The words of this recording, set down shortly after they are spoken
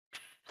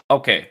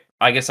Okay,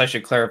 I guess I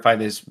should clarify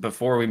this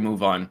before we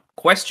move on.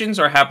 Questions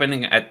are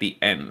happening at the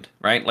end,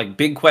 right? Like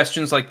big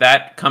questions like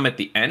that come at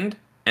the end,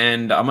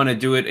 and I'm gonna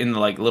do it in the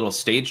like little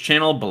stage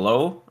channel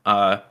below.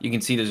 You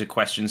can see there's a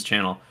questions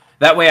channel.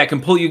 That way I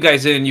can pull you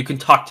guys in, you can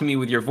talk to me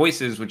with your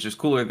voices, which is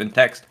cooler than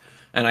text,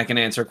 and I can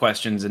answer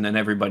questions and then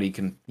everybody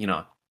can,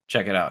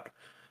 check it out.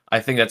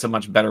 I think that's a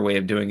much better way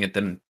of doing it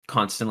than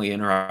constantly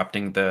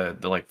interrupting the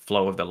like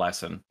flow of the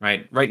lesson,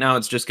 right? Right now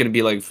it's just gonna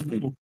be like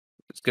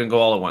it's gonna go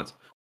all at once.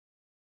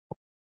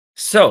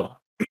 So,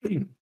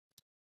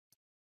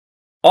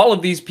 all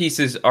of these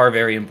pieces are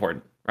very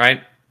important,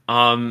 right?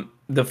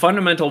 The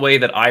fundamental way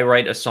that I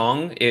write a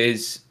song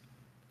is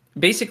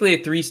basically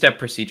a three-step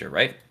procedure,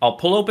 right? I'll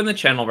pull open the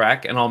channel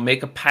rack and I'll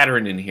make a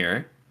pattern in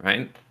here,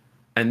 right?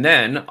 And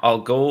then I'll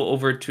go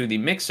over to the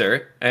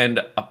mixer and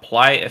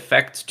apply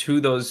effects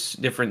to those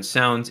different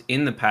sounds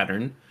in the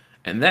pattern.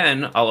 And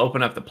then I'll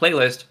open up the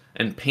playlist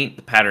and paint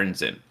the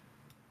patterns in,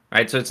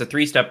 right? So it's a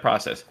three-step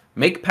process.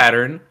 Make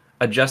pattern,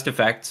 adjust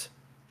effects,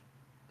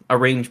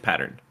 arrange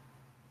pattern.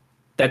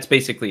 That's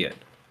basically it.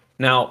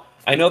 Now,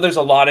 I know there's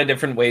a lot of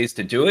different ways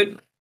to do it,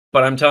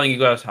 but I'm telling you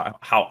guys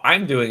how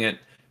I'm doing it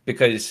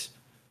because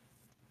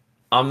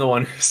I'm the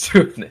one who's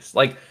doing this.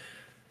 Like,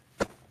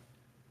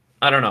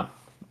 I don't know.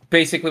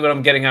 Basically, what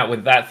I'm getting at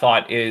with that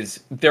thought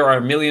is there are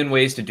a million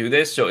ways to do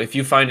this. So if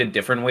you find a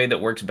different way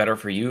that works better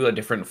for you, a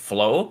different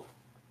flow,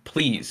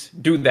 please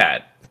do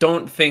that.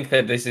 Don't think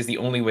that this is the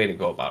only way to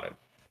go about it.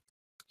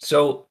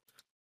 So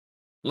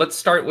let's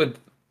start with,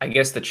 I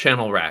guess, the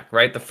channel rack,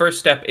 right? The first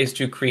step is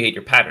to create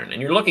your pattern.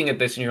 And you're looking at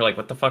this and you're like,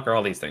 what the fuck are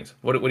all these things?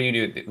 What do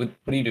you do? What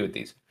do you do with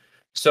these?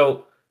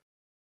 So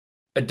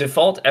a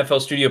default FL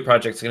Studio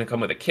project is going to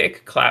come with a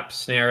kick, clap,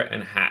 snare,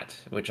 and hat,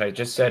 which I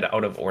just said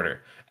out of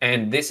order.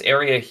 And this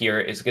area here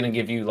is going to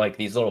give you like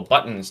these little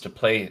buttons to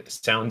play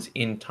sounds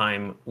in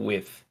time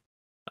with,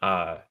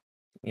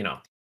 you know,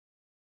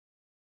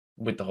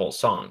 with the whole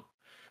song.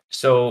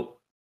 So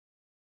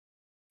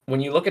when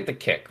you look at the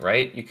kick,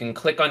 right, you can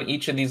click on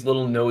each of these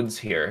little nodes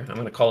here. I'm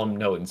going to call them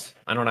nodes.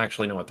 I don't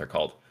actually know what they're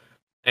called.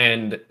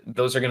 And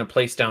those are going to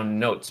place down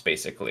notes,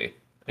 basically.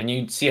 And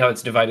you see how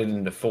it's divided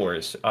into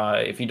fours.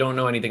 If you don't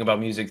know anything about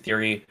music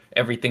theory,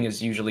 everything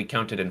is usually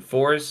counted in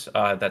fours.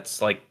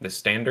 That's like the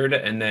standard.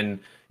 And then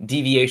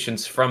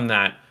deviations from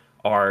that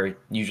are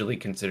usually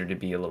considered to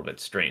be a little bit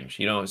strange.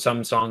 You know,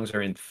 some songs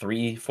are in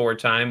 3/4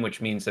 time, which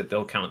means that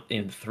they'll count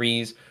in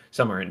threes.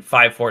 Some are in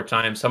 5/4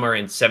 time. Some are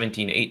in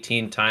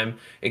 17/18 time.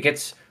 It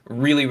gets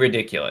really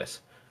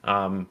ridiculous.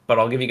 But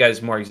I'll give you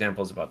guys more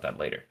examples about that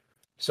later.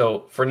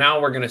 So for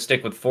now, we're going to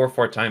stick with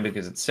 4/4 time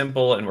because it's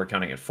simple and we're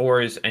counting in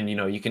fours. And you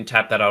know, you can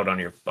tap that out on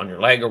your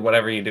leg or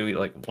whatever you do.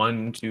 Like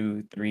 1,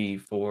 2, 3,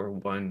 4,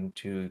 1,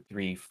 2,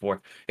 3,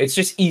 4. It's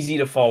just easy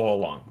to follow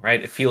along,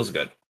 right? It feels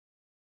good.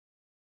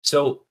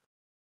 So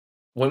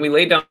when we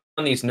lay down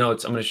these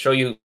notes, I'm going to show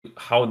you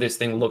how this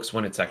thing looks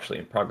when it's actually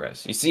in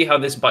progress. You see how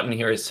this button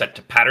here is set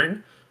to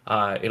pattern?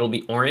 It'll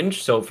be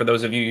orange. So for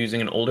those of you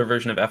using an older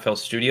version of FL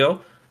Studio,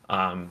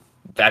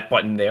 that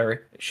button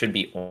there should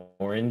be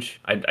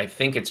orange. I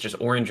think it's just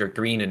orange or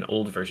green in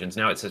old versions.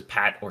 Now it says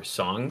pat or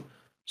song.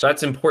 So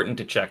that's important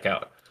to check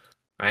out,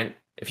 right?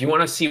 If you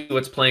want to see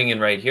what's playing in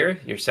right here,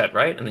 you're set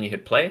right, and then you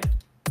hit play.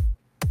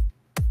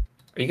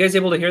 Are you guys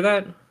able to hear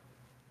that?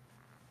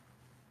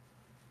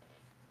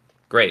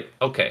 Great.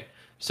 Okay.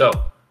 So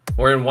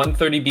we're in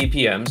 130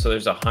 BPM, so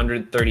there's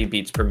 130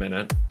 beats per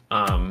minute.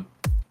 And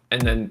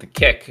then the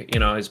kick, you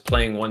know, is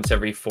playing once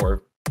every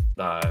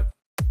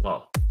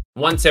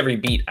once every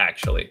beat,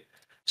 actually.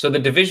 So the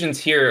divisions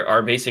here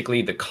are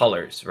basically the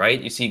colors, right?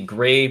 You see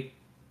gray,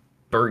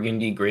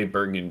 burgundy, gray,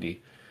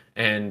 burgundy.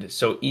 And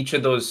so each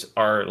of those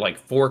are like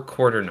 4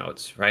 quarter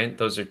notes, right?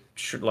 Those are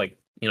like,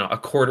 you know, a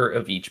quarter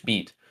of each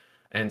beat.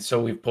 And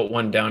so we've put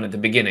one down at the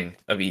beginning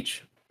of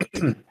each.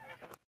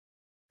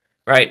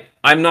 Right.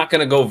 I'm not going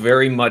to go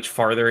very much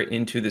farther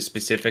into the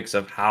specifics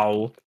of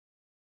how,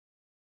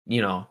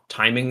 you know,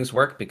 timings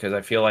work because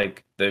I feel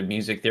like the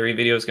music theory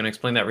video is going to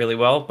explain that really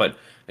well. But,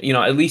 you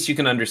know, at least you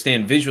can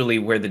understand visually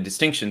where the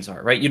distinctions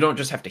are, right? You don't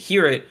just have to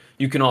hear it,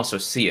 you can also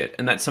see it.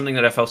 And that's something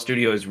that FL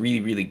Studio is really,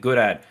 really good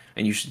at,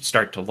 and you should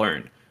start to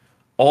learn.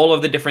 All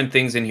of the different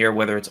things in here,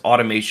 whether it's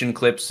automation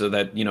clips so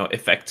that, you know,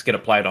 effects get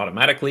applied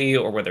automatically,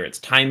 or whether it's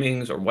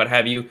timings or what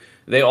have you,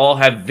 they all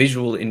have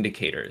visual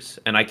indicators.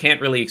 And I can't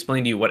really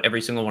explain to you what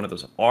every single one of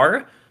those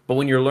are, but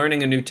when you're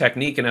learning a new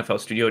technique in FL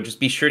Studio, just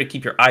be sure to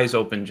keep your eyes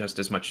open just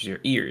as much as your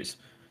ears.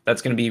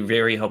 That's going to be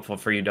very helpful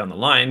for you down the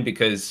line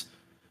because,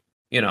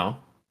 you know,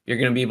 you're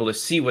going to be able to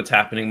see what's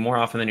happening more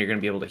often than you're going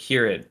to be able to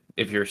hear it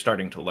if you're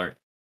starting to learn.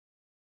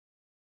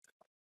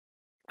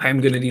 I'm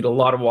going to need a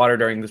lot of water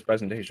during this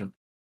presentation.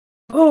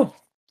 Oh,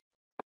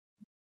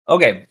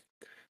 okay.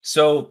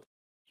 So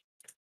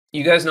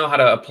you guys know how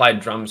to apply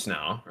drums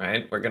now,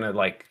 right? We're going to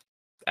like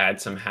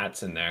add some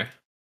hats in there.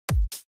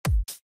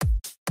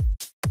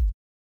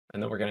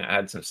 And then we're going to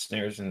add some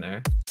snares in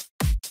there.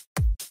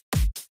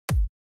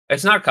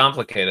 It's not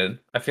complicated.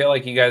 I feel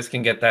like you guys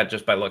can get that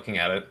just by looking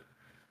at it.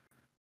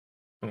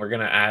 And we're going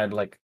to add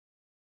like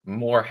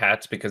more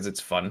hats because it's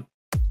fun.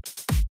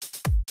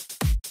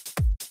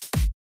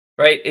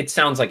 right? It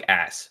sounds like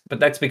ass, but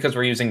that's because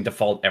we're using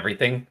default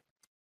everything.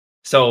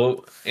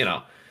 So,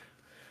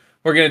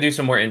 we're going to do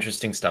some more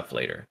interesting stuff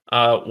later.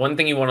 One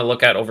thing you want to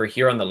look at over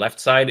here on the left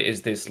side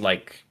is this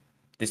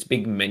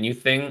big menu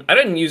thing. I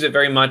didn't use it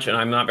very much, and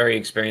I'm not very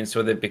experienced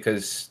with it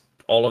because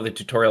all of the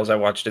tutorials I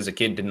watched as a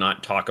kid did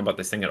not talk about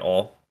this thing at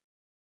all.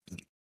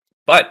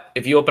 But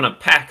if you open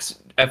up packs,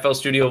 FL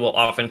Studio will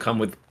often come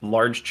with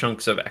large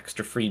chunks of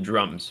extra free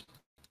drums.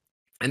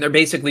 And they're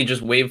basically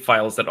just wave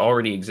files that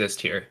already exist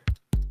here.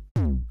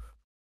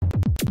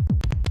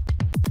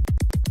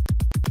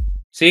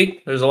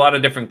 See, there's a lot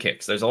of different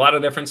kicks. There's a lot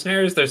of different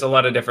snares. There's a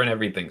lot of different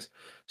everythings.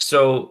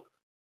 So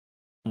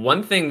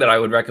one thing that I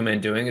would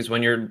recommend doing is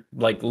when you're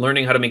like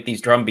learning how to make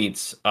these drum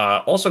beats,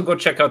 also go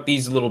check out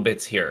these little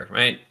bits here,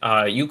 right?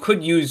 You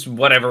could use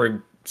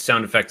whatever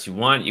sound effects you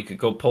want. You could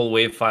go pull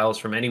wave files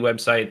from any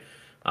website.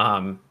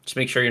 Just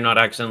make sure you're not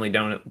accidentally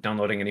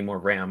downloading any more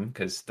RAM,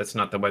 because that's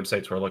not the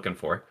websites we're looking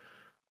for.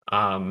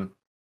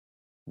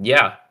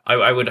 Yeah,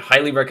 I would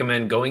highly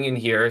recommend going in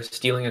here,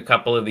 stealing a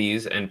couple of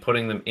these, and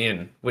putting them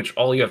in, which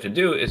all you have to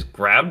do is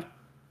grab,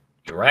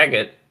 drag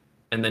it,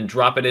 and then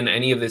drop it in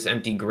any of this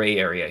empty gray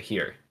area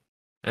here.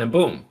 And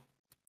boom.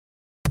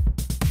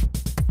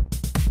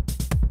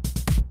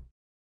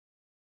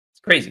 It's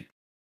crazy.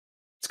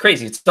 It's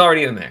crazy. It's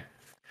already in there.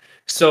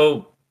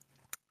 So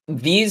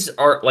these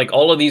are like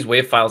all of these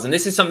wave files, and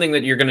this is something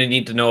that you're going to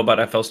need to know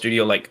about FL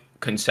Studio, like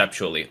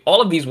conceptually.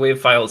 All of these wave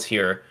files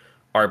here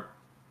are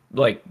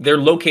like they're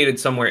located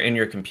somewhere in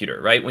your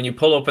computer, right? When you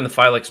pull open the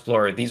File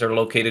Explorer, these are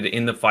located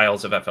in the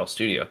files of FL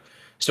Studio.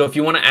 So if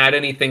you want to add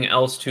anything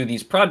else to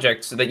these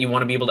projects that you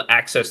want to be able to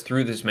access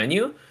through this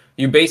menu,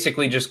 you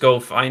basically just go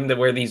find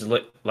where these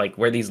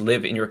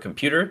live in your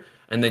computer,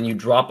 and then you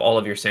drop all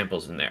of your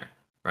samples in there,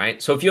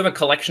 right? So if you have a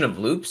collection of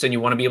loops and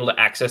you want to be able to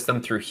access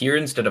them through here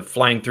instead of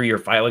flying through your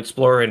File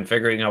Explorer and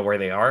figuring out where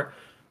they are,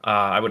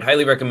 I would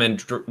highly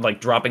recommend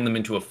dropping them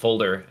into a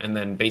folder and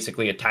then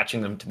basically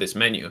attaching them to this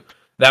menu.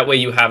 That way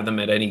you have them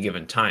at any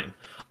given time.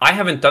 I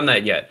haven't done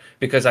that yet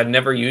because I've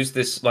never used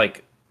this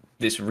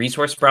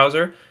resource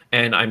browser,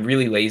 and I'm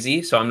really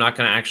lazy, so I'm not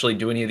going to actually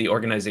do any of the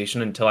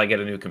organization until I get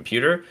a new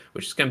computer,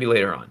 which is going to be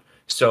later on.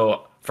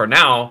 So for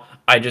now,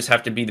 I just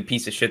have to be the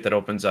piece of shit that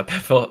opens up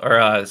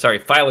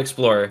File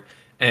Explorer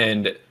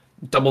and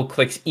double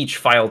clicks each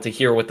file to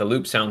hear what the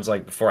loop sounds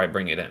like before I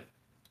bring it in.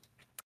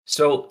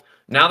 So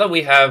now that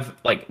we have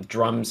like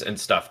drums and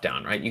stuff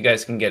down, right, you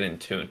guys can get in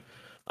tune.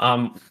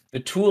 The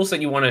tools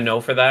that you want to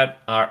know for that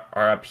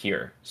are up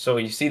here. So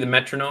you see the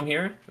metronome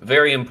here?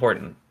 Very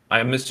important.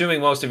 I'm assuming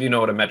most of you know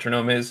what a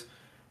metronome is.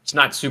 It's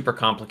not super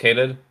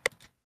complicated.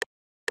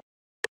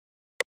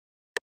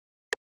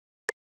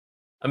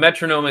 A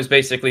metronome is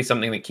basically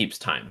something that keeps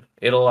time.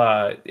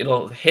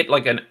 It'll hit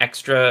like an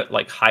extra,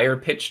 like higher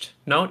pitched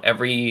note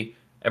every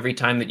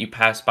time that you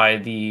pass by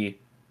the...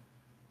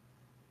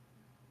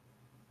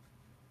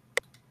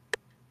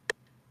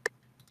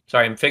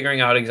 Sorry, I'm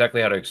figuring out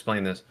exactly how to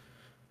explain this.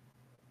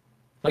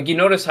 Like, you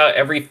notice how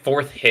every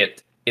fourth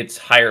hit, it's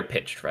higher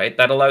pitched, right?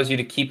 That allows you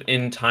to keep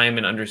in time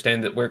and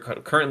understand that we're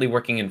currently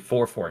working in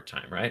 4/4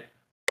 time, right?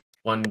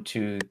 1,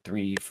 2,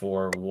 3,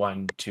 4,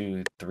 1,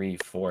 2, 3,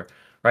 4,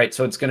 right?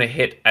 So it's going to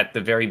hit at the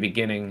very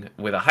beginning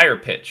with a higher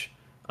pitch.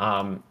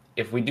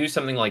 If we do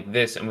something like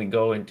this and we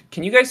go into...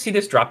 Can you guys see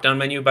this drop-down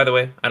menu, by the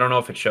way? I don't know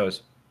if it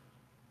shows.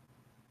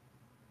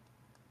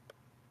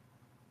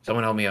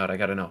 Someone help me out. I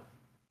got to know.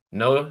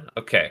 No?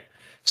 Okay.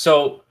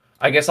 So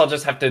I guess I'll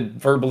just have to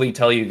verbally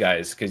tell you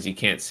guys because you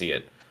can't see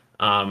it.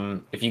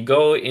 If you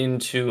go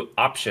into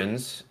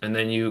options and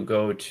then you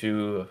go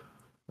to,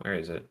 where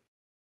is it?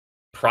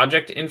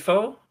 Project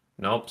info?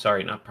 Nope,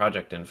 sorry, not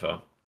project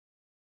info.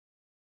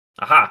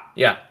 Aha,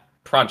 yeah,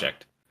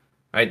 project.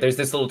 All right, there's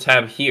this little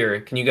tab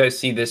here. Can you guys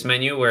see this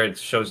menu where it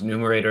shows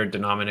numerator,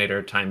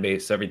 denominator, time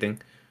base,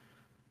 everything?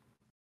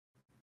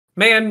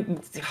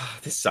 Man,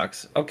 this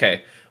sucks.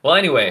 Okay. Well,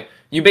 anyway,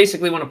 you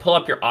basically want to pull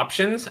up your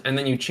options, and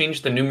then you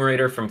change the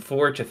numerator from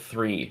 4 to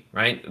 3,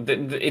 right?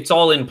 It's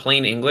all in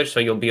plain English, so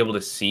you'll be able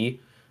to see.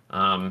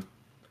 And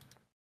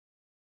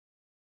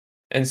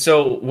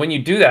so when you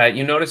do that,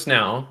 you notice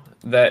now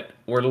that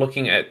we're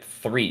looking at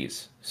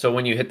 3s. So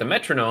when you hit the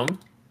metronome,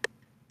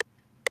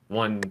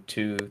 1,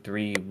 2,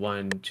 3,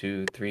 1,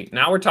 2, 3.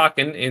 Now we're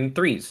talking in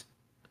 3s.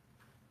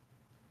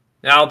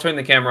 Now I'll turn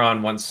the camera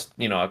on once,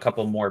 a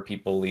couple more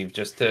people leave,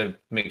 just to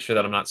make sure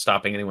that I'm not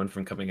stopping anyone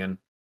from coming in.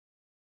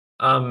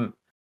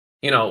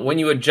 When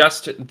you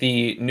adjust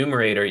the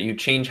numerator, you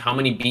change how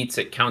many beats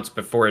it counts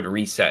before it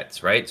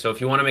resets, right? So if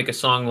you want to make a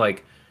song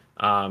like,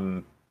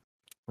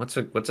 what's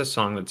a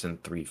song that's in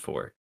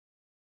 3/4?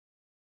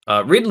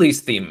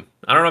 Ridley's Theme.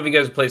 I don't know if you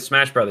guys play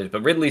Smash Brothers,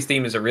 but Ridley's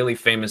Theme is a really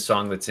famous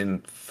song that's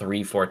in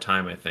 3/4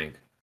 time, I think.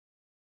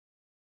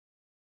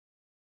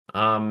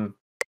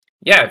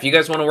 Yeah, if you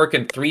guys want to work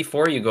in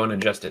 3/4, you go and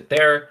adjust it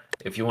there.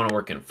 If you want to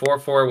work in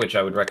 4/4, which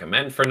I would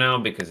recommend for now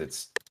because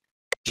it's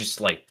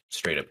just like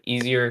straight up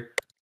easier,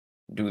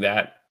 do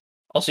that.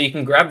 Also, you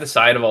can grab the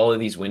side of all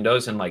of these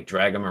windows and like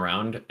drag them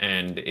around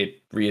and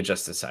it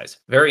readjusts the size.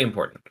 Very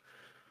important.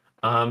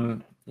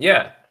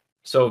 Yeah.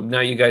 So now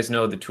you guys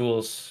know the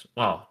tools.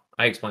 Well,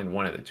 I explained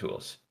one of the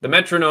tools. The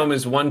metronome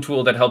is one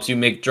tool that helps you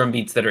make drum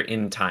beats that are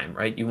in time,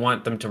 right? You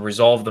want them to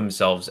resolve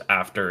themselves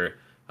after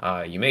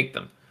you make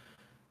them.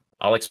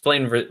 I'll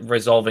explain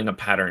resolving a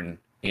pattern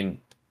in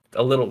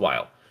a little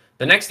while.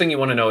 The next thing you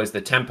want to know is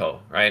the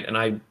tempo, right?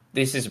 And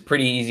this is a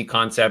pretty easy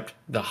concept.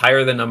 The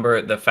higher the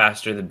number, the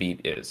faster the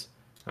beat is,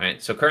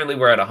 right? So currently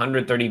we're at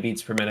 130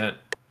 beats per minute.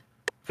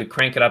 If we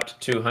crank it up to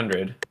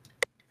 200,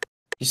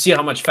 you see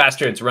how much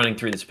faster it's running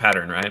through this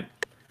pattern, right?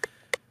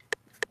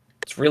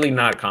 It's really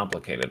not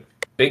complicated.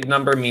 Big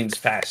number means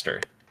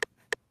faster.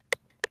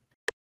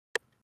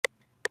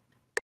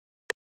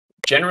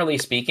 Generally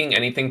speaking,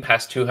 anything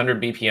past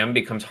 200 BPM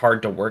becomes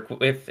hard to work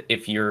with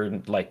if you're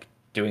like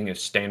doing a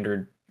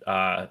standard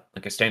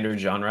like a standard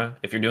genre.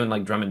 If you're doing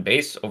like drum and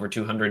bass, over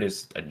 200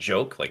 is a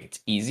joke, like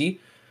it's easy.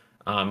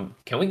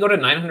 Can we go to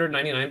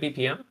 999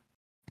 BPM?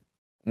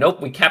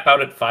 Nope, we cap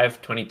out at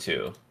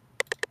 522.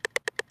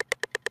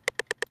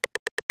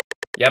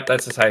 Yep,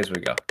 that's as high as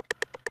we go.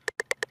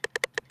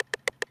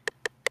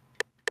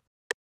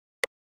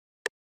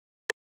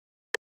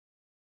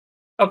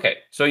 Okay,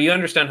 so you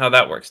understand how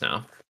that works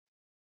now.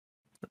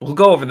 We'll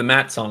go over the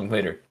Matt song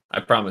later, I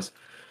promise.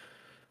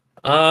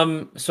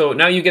 So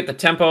now you get the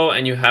tempo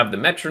and you have the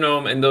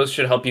metronome, and those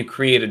should help you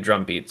create a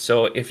drum beat.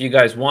 So if you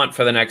guys want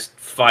for the next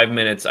 5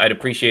 minutes, I'd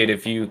appreciate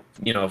if you,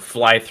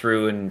 fly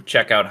through and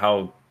check out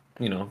how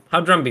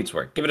drum beats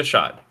work. Give it a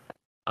shot.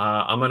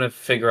 I'm gonna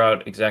figure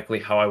out exactly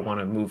how I want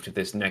to move to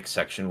this next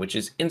section, which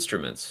is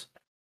instruments.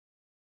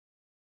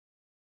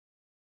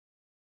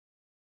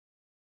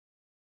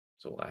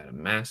 So we'll add a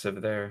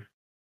massive there.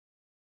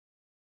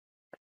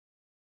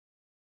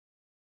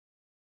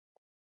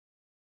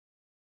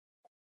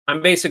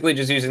 I'm basically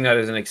just using that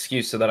as an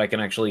excuse so that I can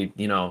actually,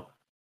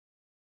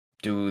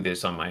 do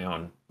this on my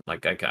own.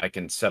 Like I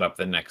can set up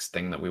the next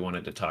thing that we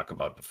wanted to talk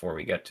about before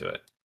we get to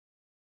it.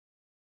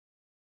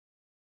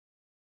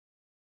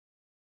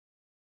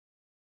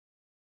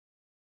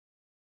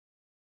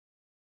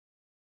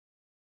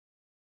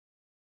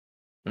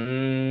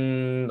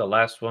 The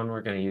last one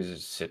we're going to use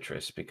is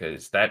Citrus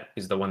because that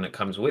is the one that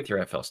comes with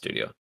your FL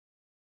Studio.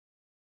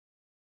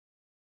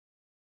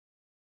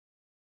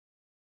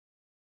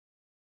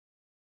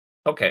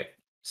 Okay,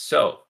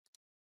 so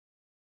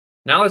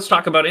now let's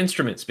talk about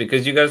instruments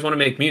because you guys want to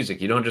make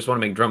music. You don't just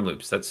want to make drum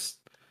loops. That's,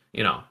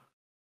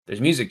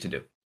 there's music to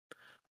do.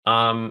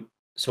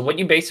 So what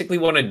you basically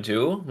want to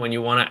do when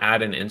you want to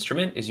add an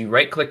instrument is you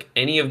right-click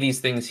any of these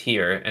things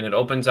here, and it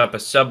opens up a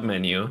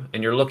sub-menu,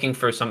 and you're looking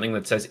for something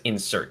that says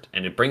Insert,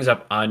 and it brings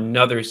up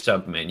another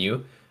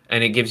sub-menu,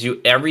 and it gives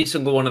you every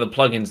single one of the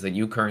plugins that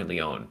you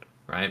currently own,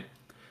 right?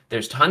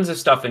 There's tons of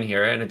stuff in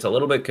here, and it's a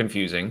little bit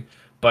confusing,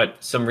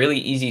 but some really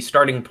easy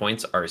starting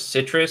points are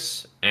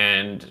Citrus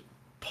and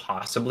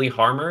possibly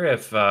Harmor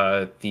if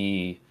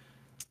the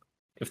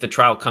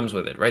trial comes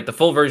with it, right? The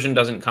full version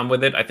doesn't come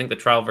with it. I think the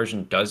trial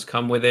version does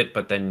come with it,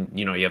 but then,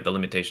 you have the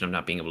limitation of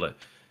not being able to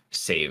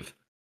save.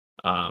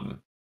 So,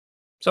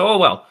 oh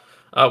well.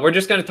 We're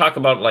just going to talk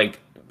about, like,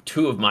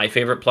 two of my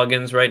favorite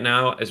plugins right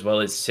now, as well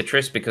as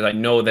Citrus, because I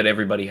know that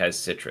everybody has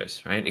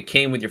Citrus, right? It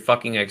came with your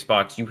fucking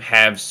Xbox. You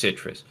have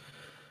Citrus.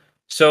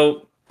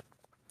 So,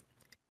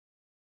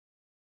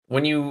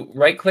 when you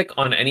right-click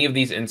on any of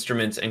these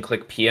instruments and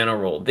click Piano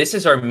Roll, this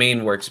is our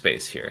main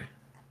workspace here.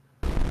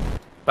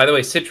 By the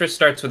way, Citrus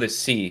starts with a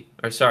C.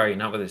 Or sorry,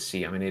 not with a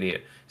C. I'm an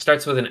idiot.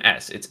 Starts with an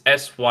S. It's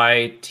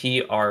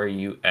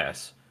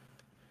Sytrus.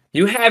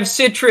 You have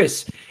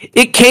Citrus.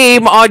 It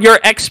came on your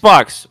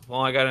Xbox.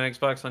 Well, I got an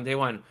Xbox on day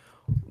one.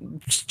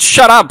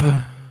 Shut up.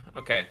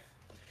 Okay.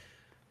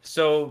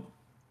 So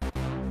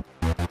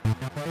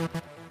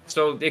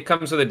it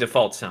comes with a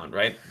default sound,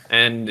 right?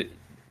 And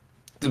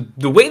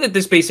the way that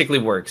this basically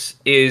works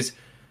is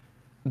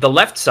the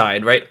left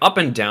side, right, up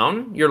and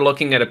down, you're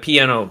looking at a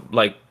piano,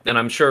 like, and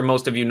I'm sure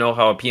most of you know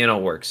how a piano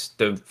works.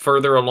 The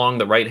further along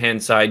the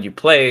right-hand side you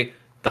play,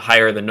 the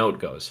higher the note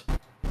goes.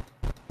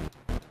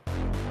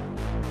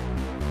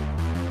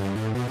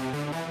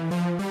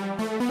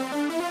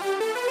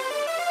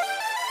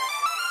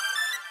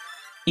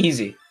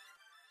 Easy.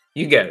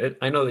 You get it.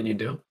 I know that you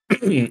do.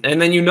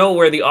 And then you know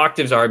where the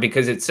octaves are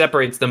because it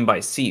separates them by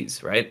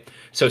Cs, right?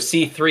 So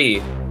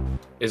C3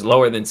 is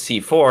lower than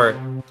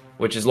C4,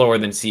 which is lower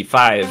than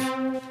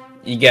C5.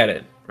 You get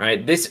it,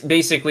 right? This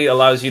basically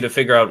allows you to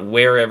figure out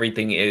where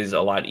everything is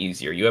a lot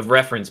easier. You have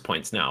reference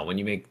points now when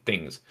you make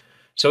things.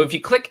 So if you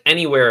click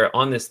anywhere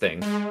on this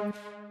thing,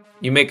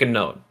 you make a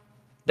note.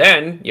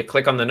 Then you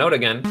click on the note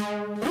again,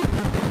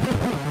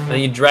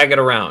 and you drag it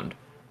around.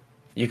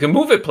 You can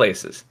move it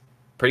places.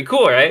 Pretty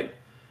cool, right?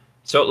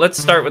 So let's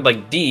start with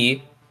like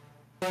D,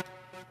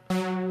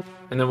 and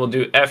then we'll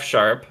do F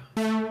sharp.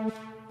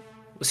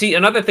 See,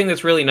 another thing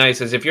that's really nice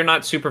is if you're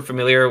not super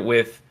familiar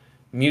with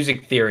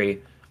music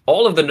theory,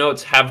 all of the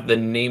notes have the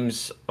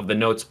names of the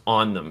notes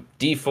on them.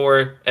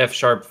 D4, F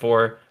sharp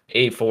 4,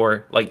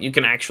 A4, like you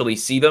can actually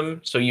see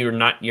them, so you're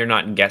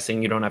not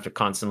guessing, you don't have to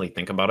constantly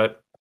think about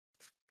it.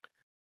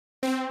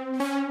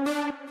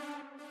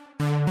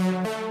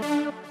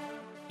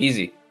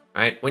 Easy.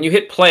 right? When you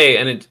hit play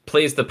and it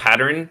plays the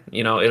pattern,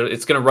 you know,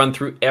 it's going to run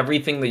through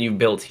everything that you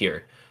built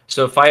here.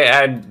 So if I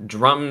add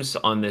drums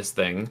on this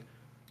thing,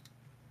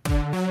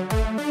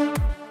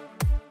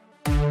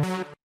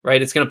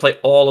 right, it's going to play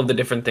all of the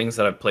different things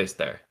that I've placed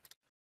there.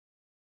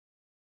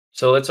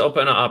 So let's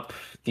open up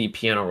the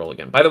piano roll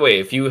again. By the way,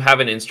 if you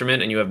have an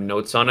instrument and you have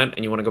notes on it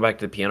and you want to go back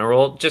to the piano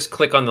roll, just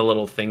click on the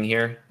little thing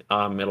here.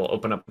 It'll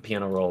open up the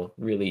piano roll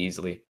really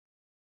easily.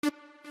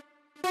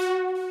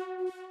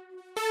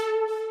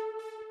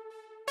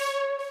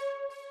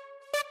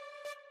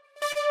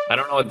 I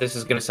don't know what this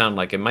is going to sound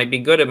like. It might be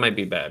good, it might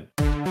be bad.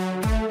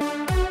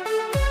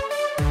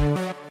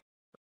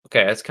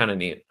 Okay, that's kind of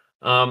neat.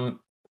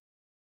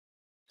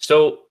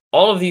 So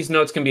all of these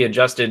notes can be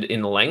adjusted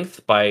in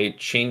length by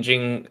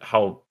changing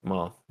how,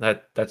 well,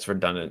 that's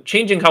redundant.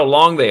 Changing how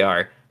long they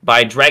are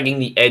by dragging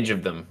the edge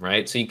of them,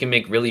 right? So you can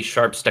make really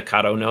sharp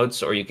staccato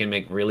notes, or you can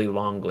make really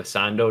long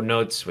glissando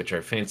notes, which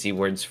are fancy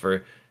words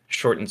for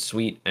short and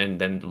sweet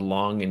and then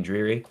long and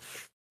dreary.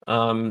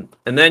 And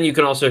then you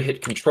can also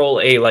hit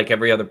Control A like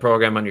every other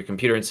program on your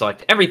computer and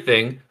select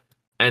everything,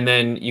 and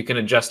then you can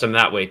adjust them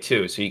that way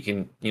too. So you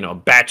can, you know,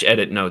 batch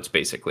edit notes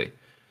basically.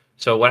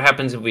 So what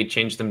happens if we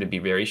change them to be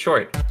very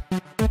short?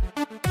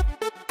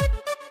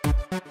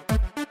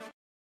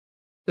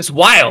 It's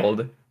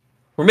wild.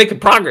 We're making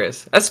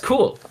progress. That's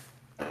cool.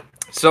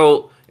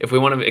 So if we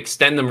want to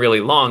extend them really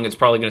long, it's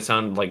probably going to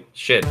sound like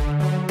shit.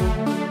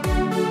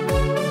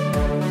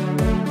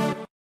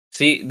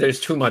 See, there's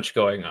too much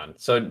going on.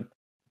 So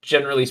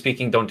generally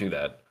speaking, don't do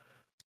that.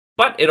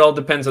 But it all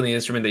depends on the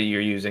instrument that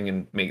you're using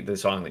and make the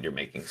song that you're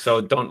making.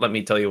 So don't let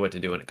me tell you what to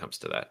do when it comes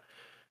to that.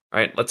 All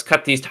right, let's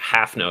cut these to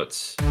half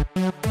notes.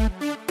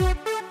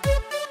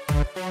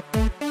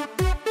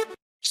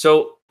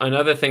 So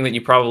another thing that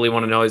you probably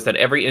want to know is that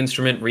every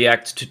instrument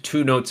reacts to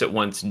two notes at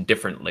once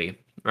differently,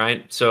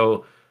 right?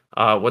 So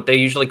what they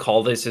usually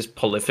call this is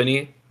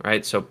polyphony,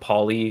 right? So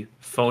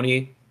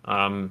polyphony.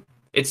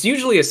 It's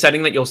usually a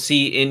setting that you'll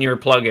see in your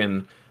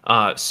plugin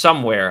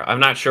somewhere. I'm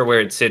not sure where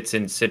it sits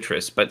in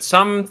Citrus, but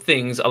some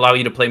things allow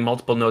you to play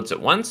multiple notes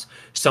at once.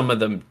 Some of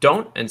them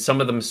don't, and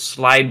some of them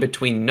slide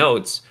between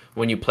notes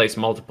when you place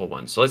multiple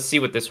ones. So let's see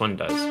what this one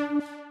does.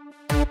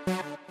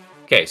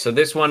 Okay, so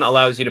this one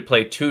allows you to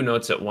play two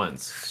notes at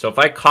once. So if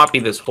I copy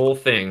this whole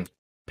thing,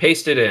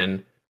 paste it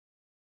in,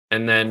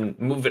 and then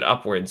move it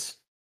upwards,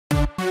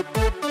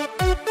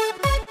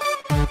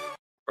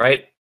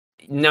 right?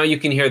 Now you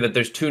can hear that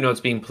there's two notes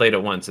being played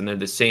at once, and they're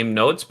the same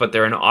notes, but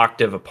they're an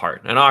octave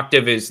apart. An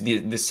octave is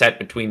the set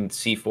between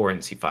C4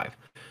 and C5.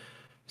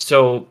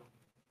 So,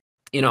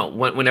 you know,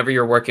 whenever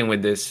you're working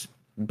with this,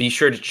 be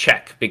sure to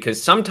check,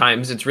 because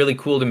sometimes it's really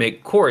cool to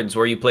make chords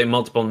where you play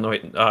multiple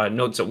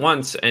notes at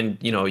once and,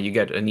 you know, you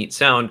get a neat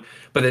sound.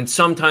 But then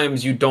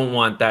sometimes you don't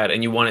want that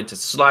and you want it to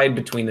slide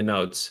between the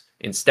notes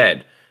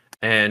instead.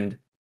 And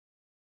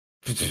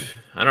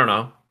I don't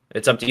know.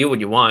 It's up to you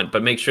what you want,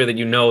 but make sure that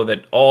you know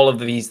that all of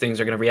these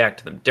things are going to react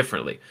to them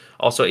differently.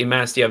 Also,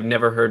 Imasti, I've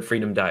never heard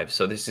Freedom Dive,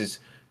 so this is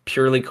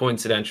purely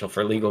coincidental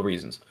for legal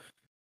reasons.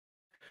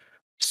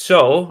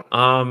 So,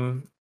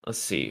 let's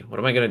see.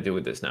 What am I going to do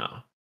with this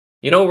now?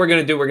 You know what we're going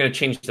to do? We're going to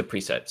change the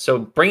preset. So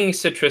bringing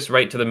Citrus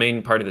right to the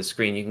main part of the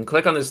screen, you can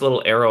click on this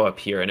little arrow up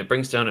here, and it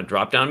brings down a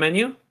drop-down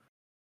menu.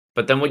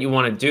 But then what you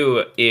want to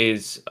do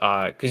is,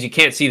 because you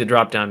can't see the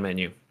drop-down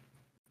menu,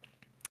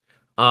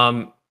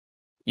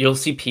 you'll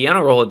see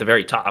piano roll at the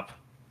very top.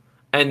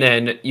 And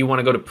then you want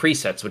to go to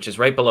presets, which is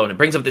right below. And it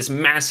brings up this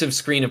massive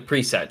screen of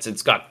presets.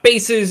 It's got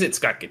basses, it's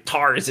got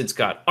guitars, it's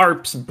got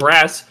arps,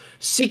 brass,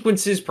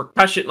 sequences,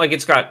 percussion. Like,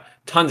 it's got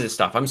tons of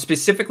stuff. I'm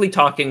specifically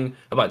talking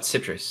about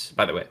Citrus,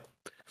 by the way.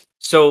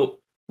 So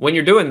when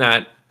you're doing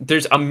that,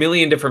 there's a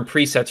million different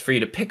presets for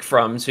you to pick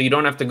from. So you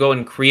don't have to go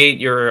and create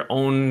your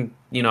own,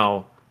 you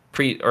know,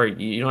 or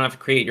you don't have to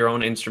create your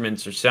own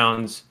instruments or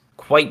sounds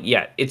quite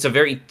yet. It's a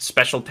very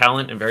special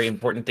talent and very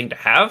important thing to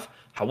have.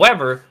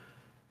 However,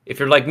 if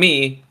you're like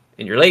me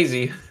and you're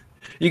lazy,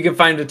 you can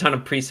find a ton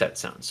of preset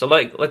sounds. So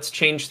like, let's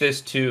change this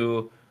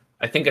to,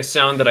 I think, a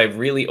sound that I've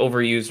really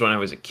overused when I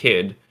was a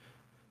kid.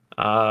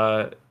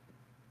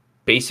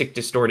 Basic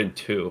Distorted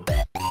 2.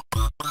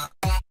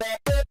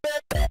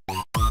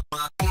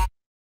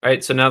 All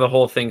right, so now the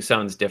whole thing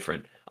sounds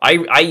different.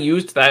 I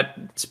used that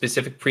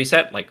specific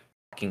preset like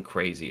fucking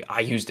crazy. I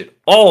used it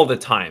all the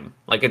time.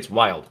 Like, it's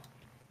wild.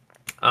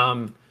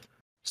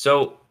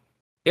 So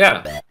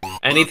yeah,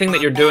 anything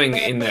that you're doing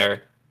in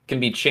there can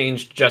be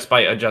changed just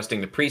by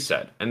adjusting the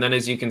preset. And then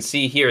as you can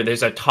see here,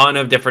 there's a ton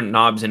of different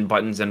knobs and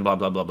buttons and blah,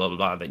 blah, blah, blah,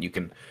 blah that you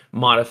can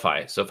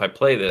modify. So if I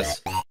play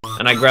this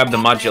and I grab the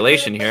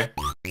modulation here,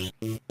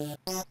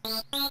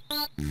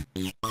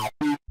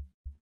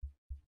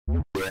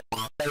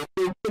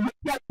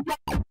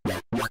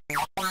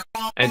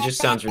 it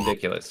just sounds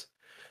ridiculous.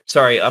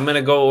 Sorry, I'm going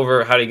to go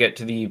over how to get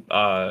to the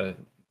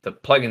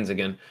plugins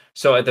again.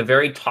 So at the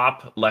very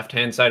top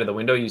left-hand side of the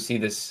window, you see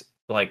this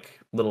like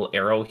little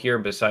arrow here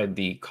beside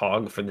the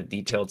cog for the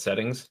detailed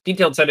settings.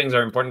 Detailed settings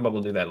are important, but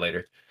we'll do that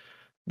later.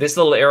 This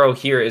little arrow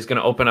here is going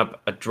to open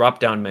up a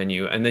drop-down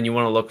menu, and then you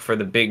want to look for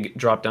the big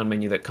drop-down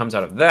menu that comes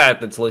out of that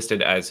that's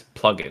listed as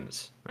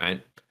plugins,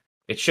 right?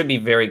 It should be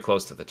very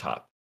close to the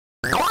top.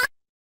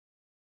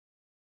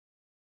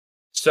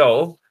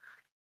 So,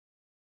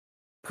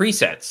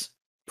 presets,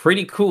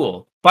 pretty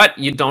cool, but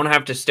you don't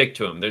have to stick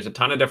to them. There's a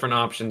ton of different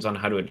options on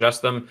how to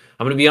adjust them.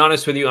 I'm going to be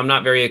honest with you, I'm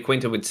not very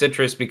acquainted with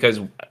Citrus because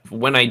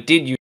when I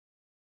did use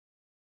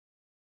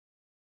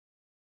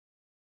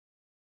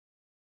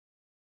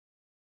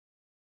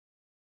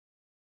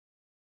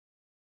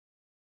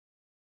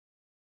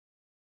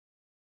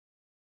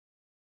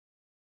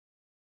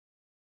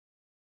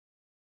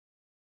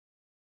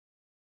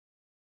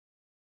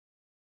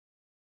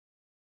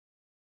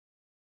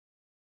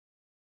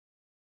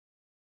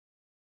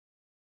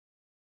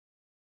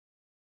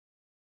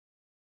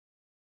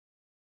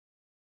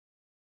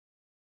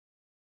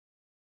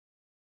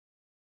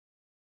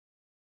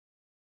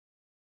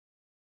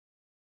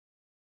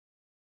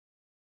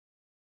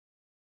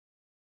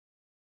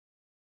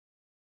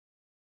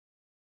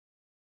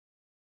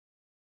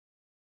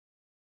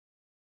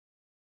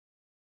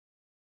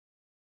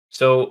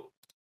So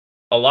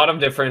a lot of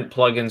different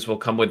plugins will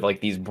come with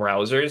like these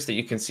browsers that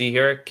you can see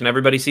here. Can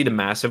everybody see the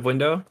massive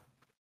window?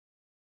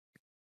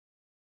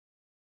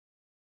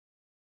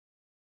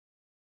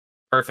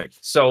 Perfect.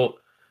 So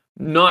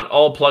not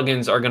all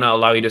plugins are going to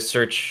allow you to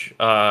search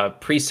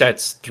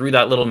presets through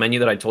that little menu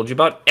that I told you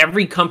about.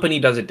 Every company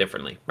does it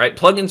differently, right?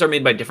 Plugins are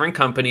made by different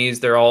companies.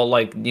 They're all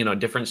like, you know,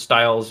 different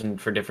styles and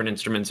for different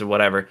instruments and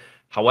whatever.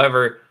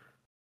 However,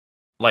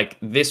 like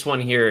this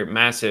one here,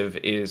 Massive,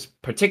 is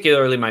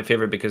particularly my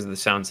favorite because of the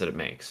sounds that it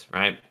makes,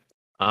 right?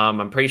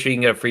 I'm pretty sure you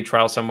can get a free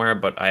trial somewhere,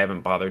 but I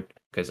haven't bothered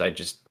because I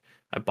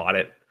bought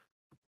it.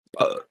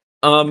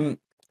 Um,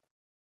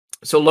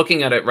 so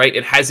looking at it, right,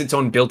 it has its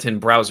own built-in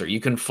browser. You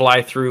can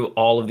fly through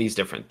all of these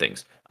different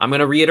things. I'm going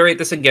to reiterate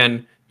this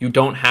again. You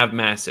don't have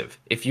Massive.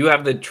 If you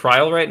have the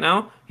trial right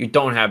now, you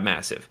don't have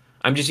Massive.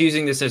 I'm just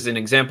using this as an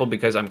example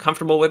because I'm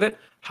comfortable with it.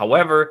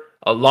 However,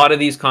 a lot of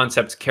these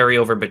concepts carry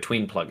over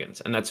between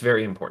plugins, and that's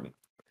very important.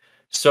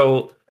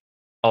 So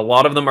a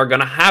lot of them are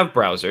going to have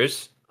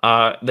browsers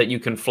that you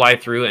can fly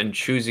through and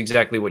choose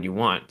exactly what you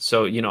want.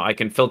 So, you know, I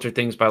can filter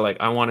things by like,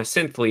 I want a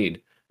synth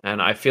lead, and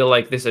I feel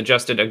like this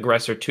adjusted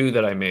aggressor 2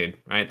 that I made,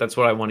 right? That's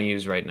what I want to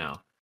use right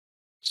now.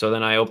 So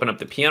then I open up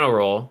the piano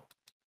roll.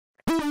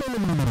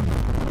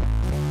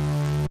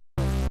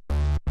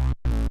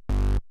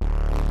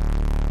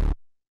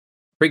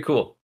 Pretty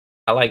cool.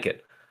 I like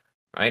it,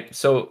 right?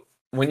 So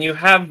when you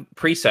have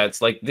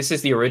presets, like this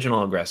is the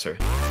original aggressor,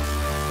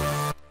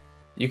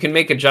 you can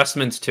make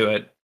adjustments to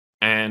it,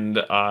 and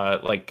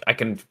like I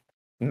can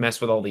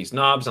mess with all these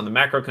knobs on the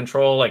macro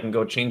control. I can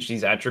go change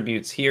these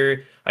attributes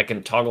here. I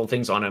can toggle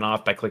things on and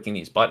off by clicking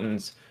these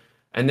buttons.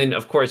 And then,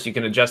 of course, you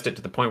can adjust it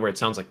to the point where it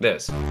sounds like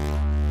this.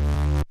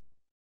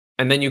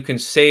 And then you can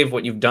save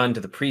what you've done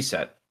to the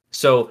preset.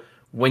 So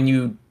when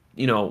you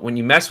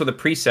mess with a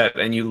preset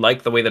and you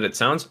like the way that it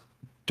sounds,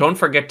 don't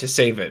forget to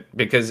save it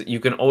because you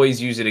can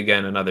always use it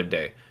again another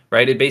day,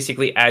 right? It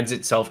basically adds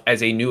itself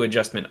as a new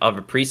adjustment of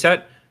a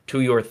preset to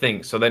your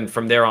thing. So then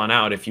from there on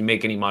out, if you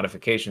make any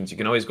modifications, you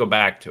can always go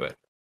back to it.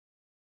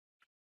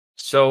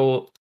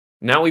 So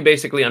now we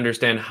basically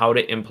understand how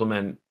to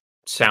implement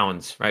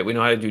sounds, right? We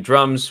know how to do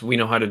drums. We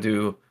know how to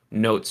do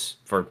notes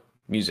for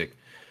music.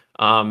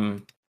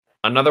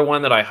 Another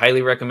one that I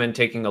highly recommend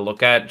taking a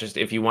look at, just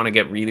if you want to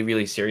get really,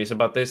 really serious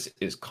about this,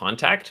 is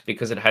Contact,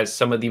 because it has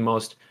some of the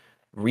most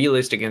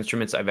realistic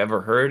instruments I've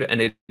ever heard,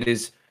 and it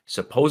is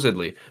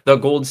supposedly the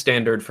gold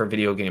standard for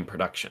video game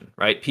production,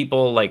 right?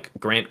 People like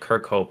Grant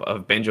Kirkhope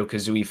of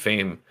Banjo-Kazooie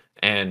fame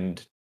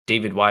and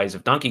David Wise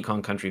of Donkey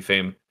Kong Country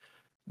fame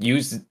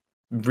use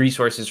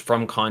resources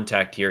from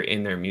Contact here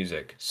in their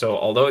music. So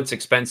although it's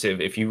expensive,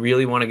 if you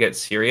really want to get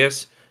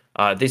serious,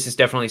 this is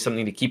definitely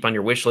something to keep on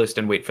your wish list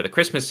and wait for the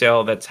Christmas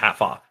sale that's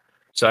half off.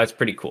 So that's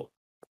pretty cool.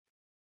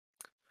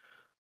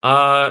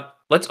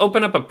 Let's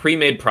open up a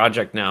pre-made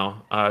project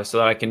now so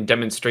that I can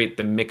demonstrate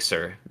the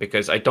mixer,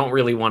 because I don't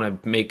really want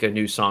to make a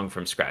new song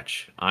from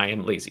scratch. I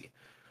am lazy.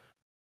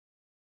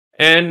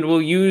 And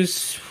we'll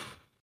use...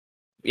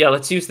 Yeah,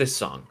 let's use this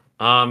song.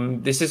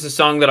 This is a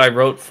song that I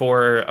wrote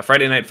for a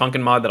Friday Night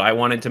Funkin' mod that I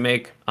wanted to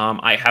make.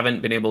 I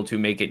haven't been able to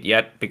make it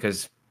yet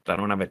because I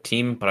don't have a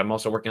team, but I'm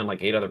also working on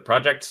like 8 other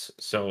projects,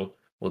 so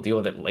we'll deal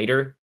with it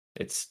later.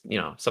 It's, you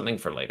know, something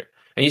for later.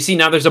 And you see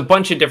now there's a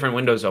bunch of different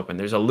windows open.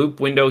 There's a loop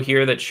window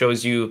here that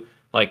shows you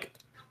like...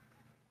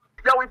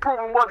 Yo, we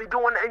proving what we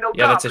doing, ain't no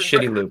yeah, that's a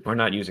shitty loop. We're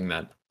not using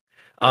that.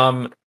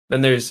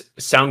 Then there's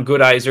Sound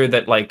Goodizer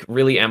that like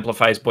really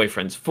amplifies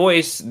Boyfriend's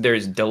voice.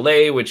 There's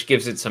Delay, which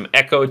gives it some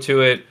echo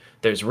to it.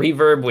 There's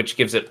Reverb, which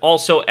gives it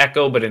also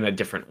echo, but in a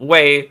different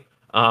way.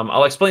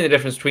 I'll explain the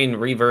difference between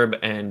reverb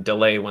and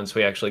delay once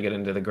we actually get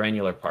into the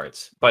granular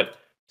parts. But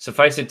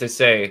suffice it to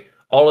say,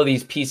 all of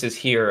these pieces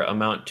here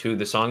amount to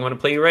the song I'm going to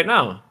play you right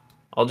now.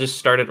 I'll just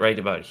start it right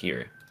about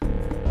here.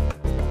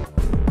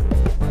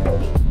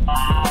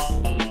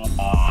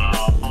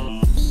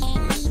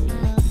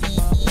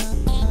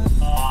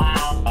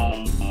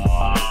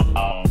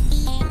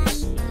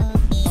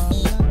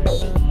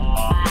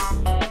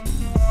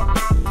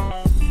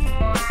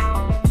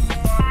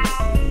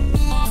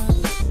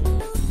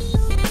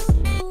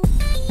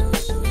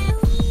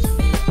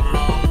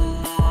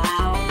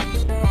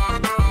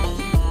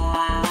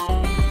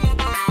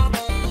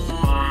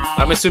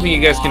 I'm assuming you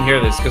guys can hear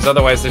this, because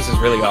otherwise this is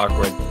really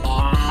awkward.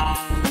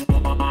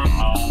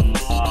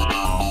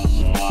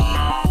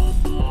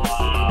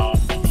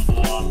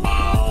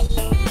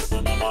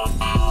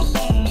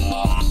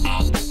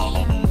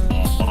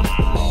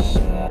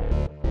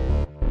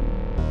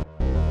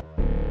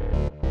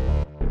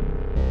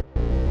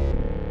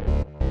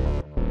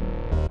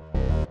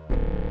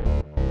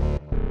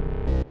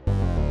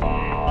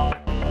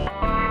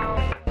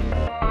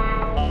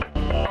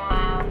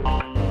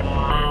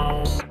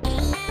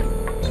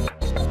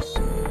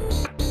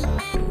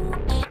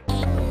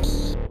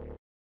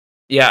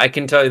 Yeah, I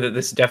can tell you that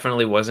this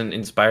definitely wasn't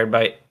inspired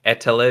by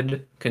Eteled,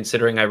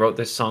 considering I wrote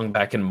this song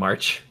back in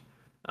March.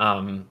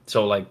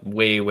 So like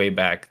way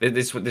back.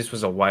 This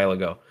was a while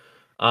ago.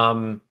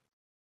 Um,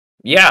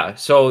 yeah,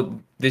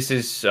 so this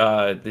is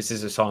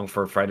a song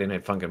for Friday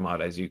Night Funkin' Mod,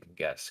 as you can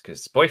guess,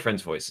 because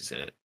Boyfriend's voice is in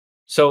it.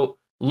 So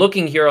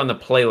looking here on the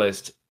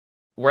playlist,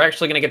 we're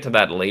actually gonna get to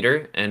that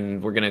later,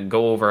 and we're gonna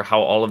go over how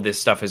all of this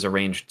stuff is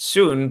arranged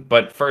soon.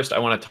 But first, I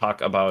want to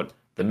talk about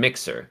the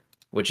mixer,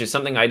 which is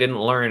something I didn't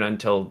learn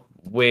until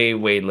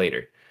way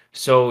later.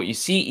 So you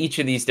see each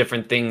of these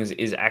different things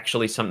is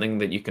actually something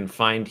that you can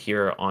find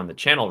here on the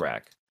channel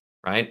rack,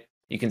 right?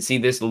 You can see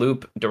this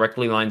loop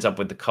directly lines up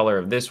with the color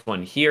of this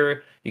one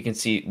here. You can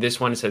see this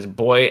one says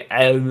boy,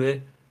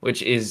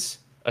 which is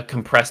a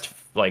compressed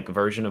like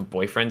version of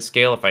boyfriend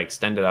scale. If I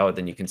extend it out,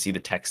 then you can see the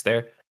text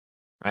there,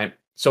 right?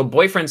 So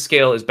boyfriend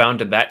scale is bound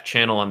to that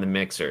channel on the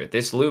mixer.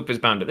 This loop is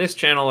bound to this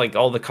channel. Like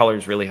all the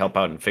colors really help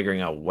out in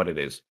figuring out what it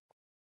is.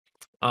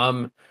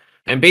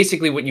 And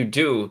basically what you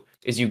do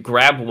is you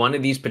grab one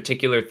of these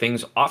particular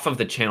things off of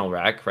the channel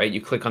rack, right?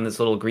 You click on this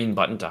little green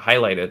button to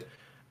highlight it,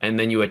 and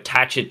then you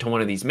attach it to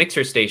one of these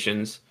mixer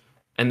stations,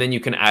 and then you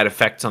can add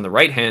effects on the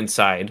right-hand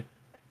side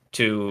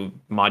to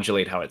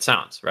modulate how it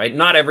sounds, right?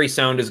 Not every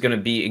sound is going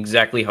to be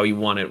exactly how you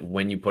want it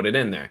when you put it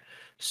in there.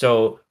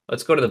 So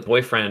let's go to the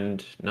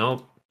boyfriend.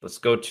 No, let's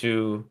go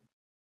to...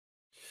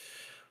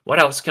 What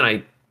else can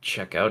I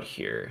check out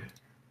here?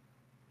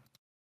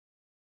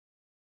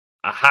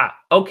 Aha.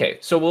 Okay,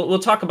 so we'll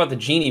talk about the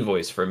genie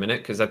voice for a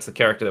minute, because that's the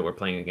character that we're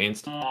playing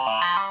against.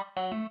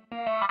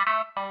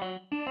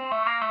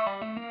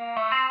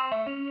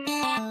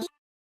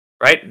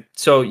 Right?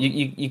 So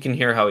you can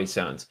hear how he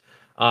sounds.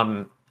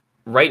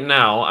 Right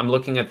now, I'm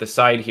looking at the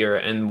side here,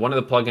 and one of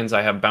the plugins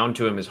I have bound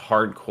to him is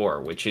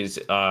Hardcore, which is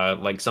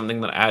like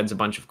something that adds a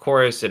bunch of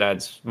chorus, it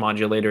adds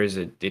modulators,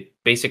 it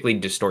basically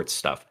distorts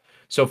stuff.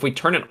 So if we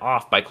turn it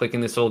off by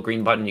clicking this little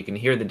green button, you can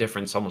hear the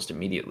difference almost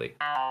immediately.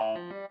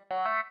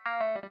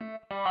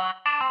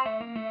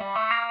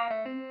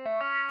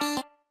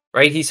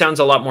 Right? He sounds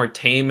a lot more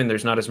tame, and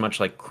there's not as much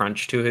like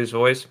crunch to his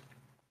voice.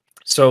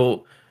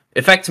 So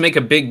effects make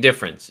a big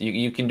difference.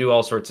 You can do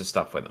all sorts of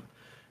stuff with them.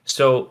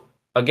 So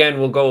again,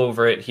 we'll go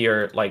over it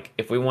here. Like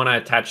if we want to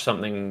attach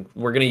something,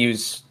 we're going to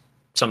use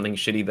something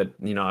shitty that,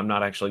 you know, I'm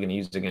not actually going to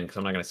use again because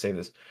I'm not going to save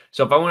this.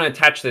 So if I want to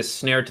attach this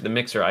snare to the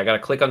mixer, I got to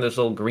click on this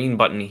little green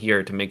button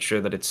here to make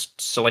sure that it's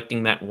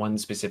selecting that one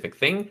specific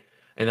thing.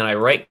 And then I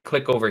right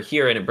click over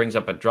here and it brings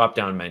up a drop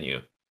down menu,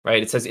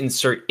 right? It says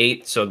insert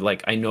 8. So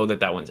like I know that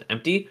that one's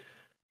empty.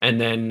 And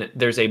then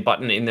there's a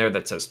button in there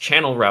that says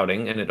channel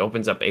routing, and it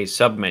opens up a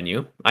sub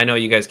menu. I know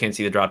you guys can't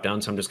see the drop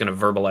down, so I'm just going to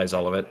verbalize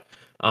all of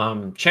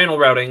it. Channel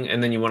routing,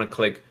 and then you want to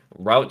click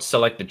route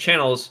selected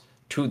channels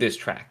to this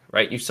track,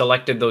 right? You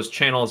selected those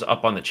channels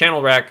up on the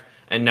channel rack,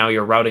 and now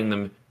you're routing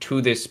them to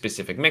this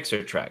specific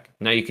mixer track.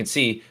 Now you can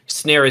see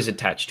snare is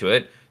attached to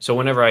it. So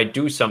whenever I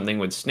do something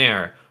with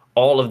snare,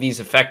 all of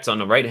these effects on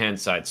the right-hand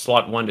side,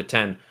 slot 1 to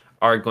 10,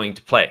 are going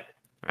to play,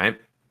 right?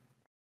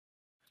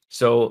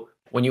 So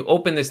when you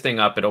open this thing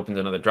up, it opens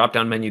another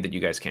drop-down menu that you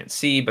guys can't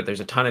see, but there's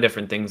a ton of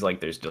different things, like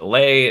there's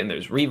delay, and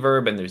there's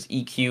reverb, and there's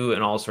EQ,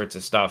 and all sorts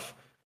of stuff.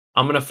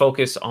 I'm going to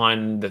focus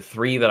on the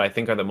three that I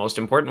think are the most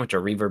important, which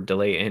are reverb,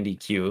 delay, and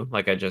EQ,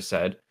 like I just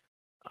said.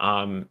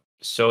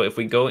 So if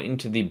we go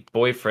into the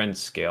boyfriend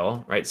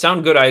scale, right,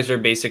 Sound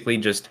Goodizer basically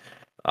just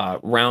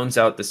rounds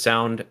out the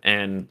sound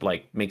and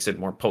like makes it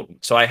more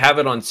potent. So I have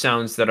it on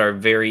sounds that are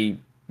very,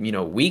 you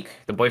know, weak.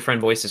 The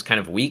boyfriend voice is kind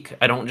of weak.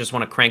 I don't just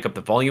want to crank up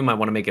the volume. I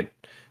want to make it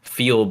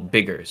feel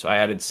bigger. So I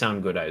added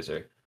Sound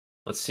Goodizer.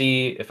 Let's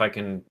see if I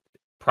can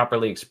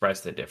properly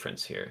express the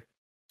difference here.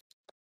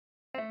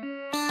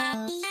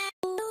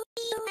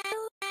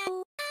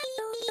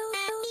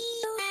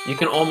 You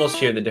can almost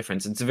hear the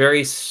difference. It's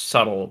very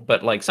subtle,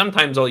 but like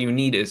sometimes all you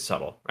need is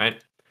subtle,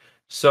 right?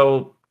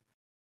 So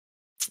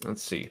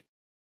let's see.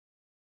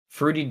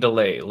 Fruity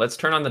delay. Let's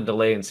turn on the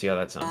delay and see how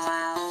that sounds.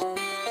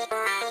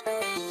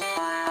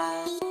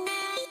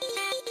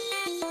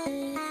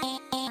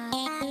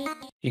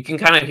 You can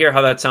kind of hear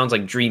how that sounds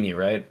like dreamy,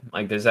 right?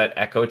 Like there's that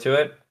echo to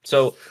it.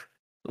 So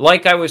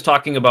like I was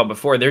talking about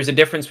before, there's a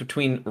difference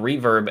between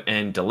reverb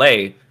and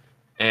delay.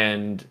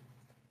 And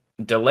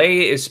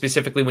delay is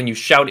specifically when you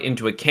shout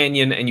into a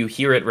canyon and you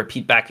hear it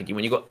repeat back at you.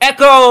 When you go,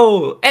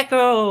 echo,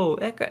 echo,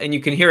 echo, and you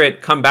can hear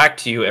it come back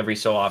to you every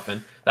so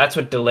often. That's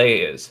what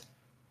delay is.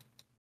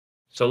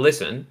 So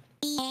listen.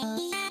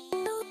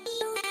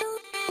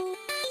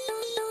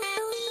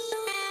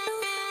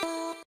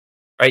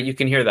 right? You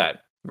can hear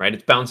that, right?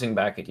 It's bouncing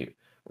back at you.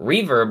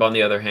 Reverb, on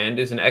the other hand,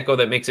 is an echo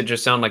that makes it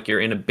just sound like you're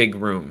in a big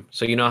room.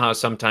 So you know how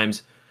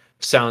sometimes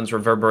sounds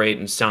reverberate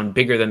and sound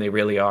bigger than they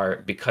really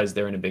are because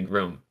they're in a big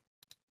room.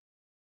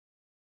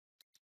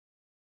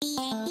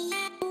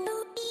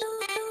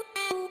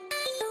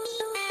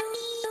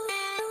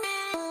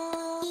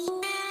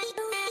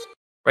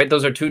 Right?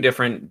 Those are two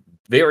different,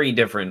 very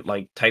different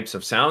like types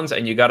of sounds,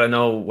 and you got to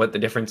know what the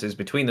difference is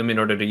between them in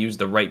order to use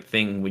the right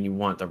thing when you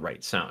want the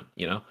right sound,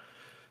 you know?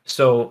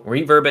 So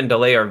reverb and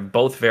delay are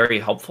both very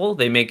helpful.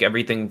 They make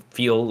everything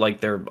feel like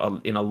they're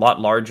in a lot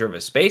larger of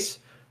a space.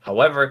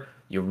 However,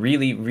 you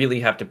really, really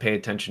have to pay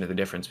attention to the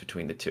difference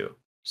between the two.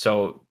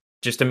 So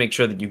just to make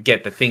sure that you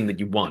get the thing that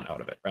you want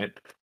out of it, right?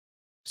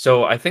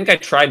 So I think I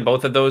tried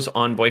both of those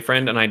on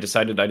Boyfriend, and I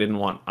decided I didn't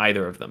want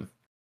either of them.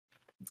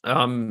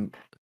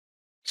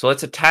 So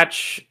let's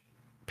attach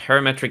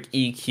parametric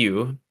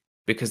EQ,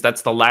 because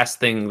that's the last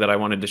thing that I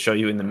wanted to show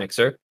you in the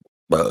mixer.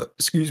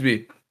 Excuse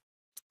me.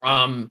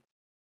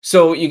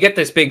 So you get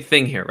this big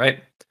thing here,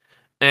 right?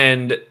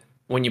 And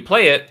when you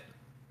play it,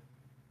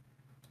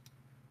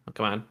 oh,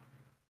 come on.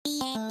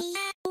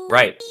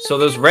 Right. So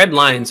those red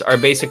lines are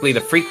basically the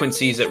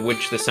frequencies at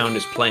which the sound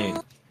is playing.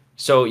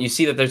 So you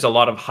see that there's a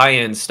lot of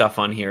high-end stuff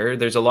on here.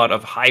 There's a lot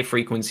of high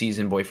frequencies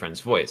in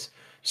Boyfriend's voice.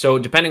 So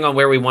depending on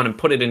where we want to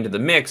put it into the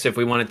mix, if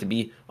we want it to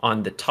be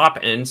on the top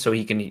end, so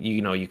he can,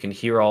 you can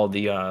hear all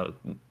the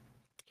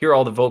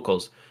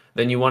vocals,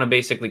 then you want to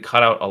basically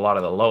cut out a lot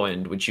of the low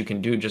end, which you can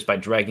do just by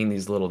dragging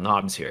these little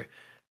knobs here,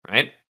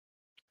 right?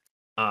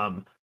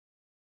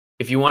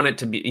 If you want it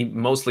to be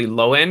mostly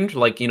low end,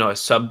 like, a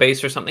sub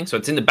bass or something, so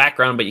it's in the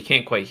background but you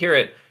can't quite hear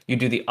it, you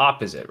do the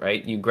opposite,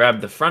 right? You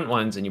grab the front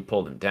ones and you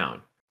pull them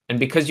down. And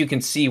because you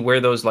can see where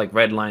those like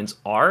red lines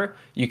are,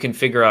 you can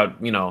figure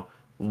out,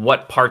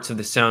 what parts of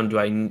the sound do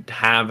I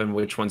have and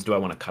which ones do I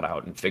want to cut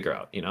out and figure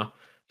out,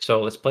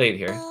 So let's play it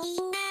here.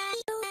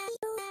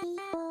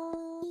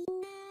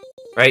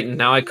 Right, and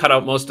now I cut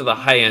out most of the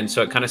high end,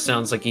 so it kind of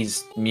sounds like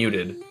he's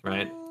muted,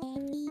 right?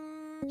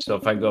 So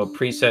if I go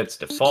presets,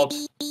 default,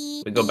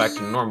 we go back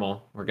to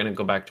normal, we're going to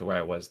go back to where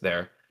I was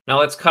there. Now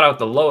let's cut out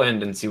the low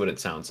end and see what it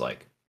sounds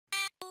like.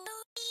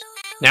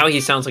 Now he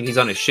sounds like he's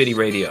on a shitty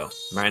radio,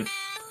 right?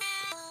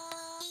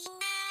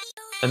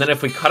 And then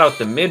if we cut out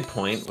the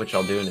midpoint, which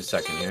I'll do in a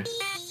second here,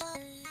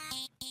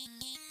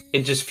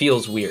 it just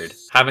feels weird.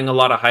 Having a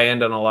lot of high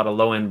end and a lot of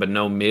low end but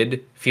no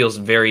mid feels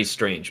very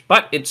strange.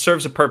 But it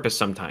serves a purpose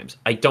sometimes.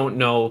 I don't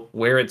know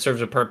where it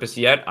serves a purpose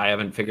yet. I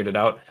haven't figured it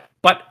out,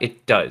 but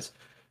it does.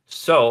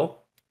 So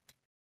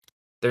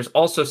there's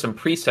also some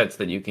presets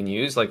that you can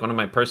use. Like one of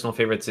my personal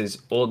favorites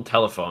is Old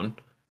Telephone.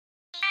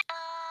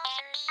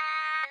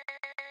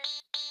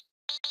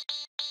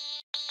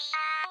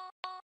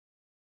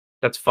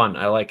 That's fun.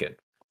 I like it.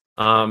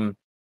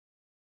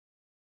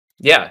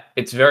 Yeah,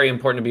 it's very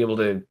important to be able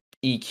to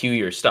EQ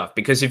your stuff,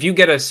 because if you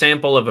get a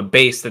sample of a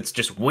bass that's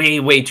just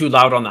way, way too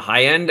loud on the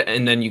high end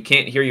and then you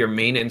can't hear your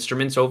main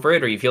instruments over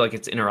it, or you feel like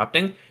it's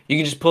interrupting, you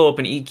can just pull up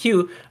an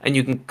EQ and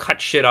you can cut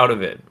shit out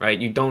of it, right?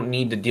 You don't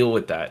need to deal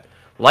with that.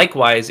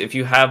 Likewise, if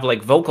you have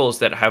like vocals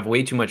that have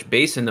way too much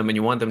bass in them and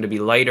you want them to be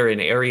lighter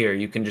and airier,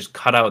 you can just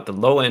cut out the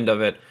low end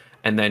of it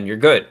and then you're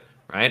good,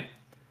 right?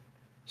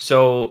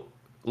 So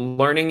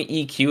learning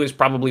EQ is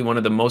probably one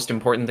of the most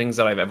important things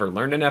that I've ever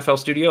learned in FL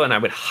Studio, and I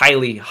would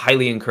highly,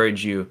 highly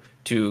encourage you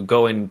to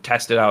go and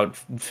test it out,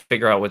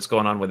 figure out what's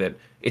going on with it.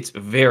 It's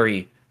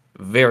very,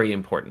 very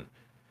important.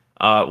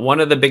 One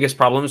of the biggest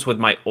problems with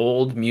my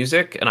old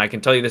music, and I can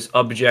tell you this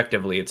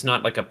objectively, it's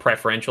not like a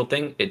preferential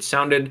thing, it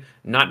sounded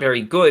not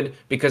very good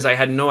because I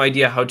had no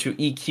idea how to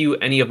EQ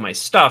any of my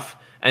stuff,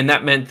 and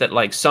that meant that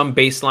like some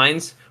bass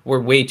lines were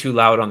way too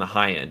loud on the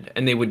high end,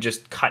 and they would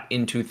just cut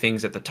into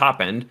things at the top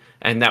end,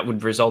 and that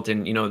would result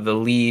in, the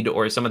lead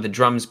or some of the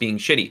drums being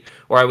shitty.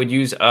 Or I would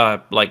use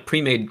a like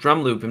pre-made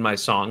drum loop in my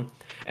song,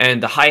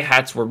 and the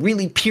hi-hats were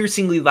really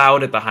piercingly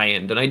loud at the high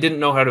end, and I didn't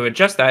know how to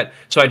adjust that,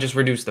 so I just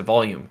reduced the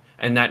volume,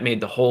 and that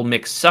made the whole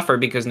mix suffer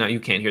because now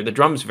you can't hear the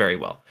drums very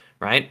well,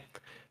 right?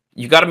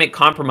 You got to make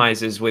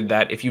compromises with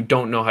that if you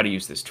don't know how to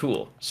use this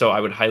tool. So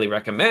I would highly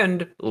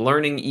recommend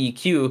learning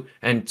EQ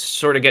and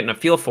sort of getting a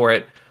feel for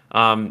it,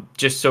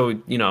 just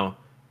so,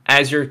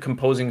 as you're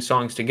composing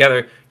songs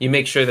together, you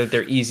make sure that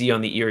they're easy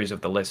on the ears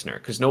of the listener,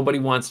 because nobody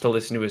wants to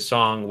listen to a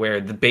song where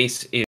the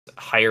bass is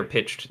higher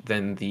pitched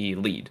than the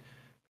lead,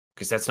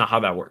 because that's not how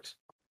that works.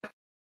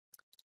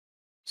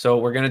 So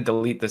we're going to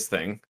delete this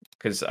thing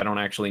because I don't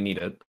actually need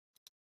it.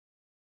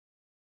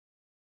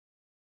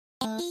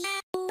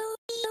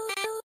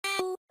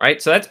 Right,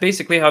 so that's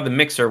basically how the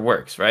mixer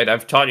works, right?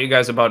 I've taught you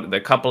guys about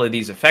a couple of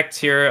these effects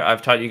here.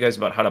 I've taught you guys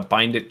about how to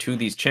bind it to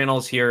these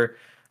channels here.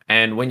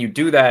 And when you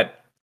do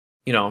that,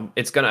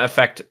 it's going to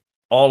affect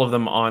all of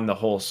them on the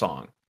whole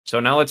song.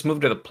 So now let's move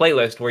to the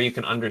playlist where you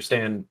can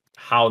understand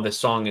how the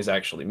song is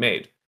actually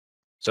made.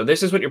 So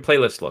this is what your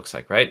playlist looks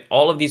like, right?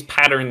 All of these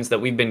patterns that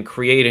we've been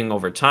creating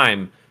over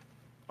time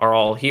are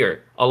all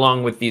here,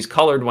 along with these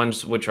colored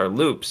ones, which are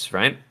loops,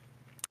 right?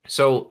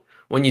 So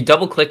when you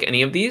double click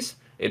any of these,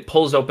 it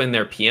pulls open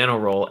their piano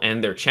roll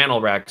and their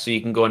channel rack so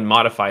you can go and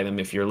modify them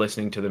if you're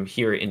listening to them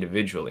here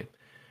individually.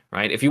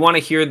 Right? If you want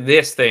to hear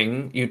this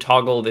thing, you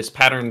toggle this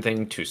pattern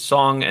thing to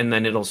song, and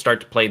then it'll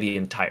start to play the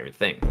entire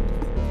thing.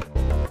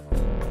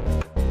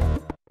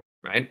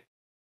 Right?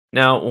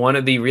 Now, one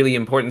of the really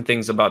important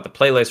things about the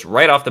playlist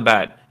right off the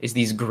bat is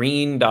these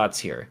green dots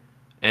here.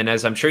 And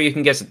as I'm sure you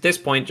can guess at this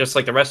point, just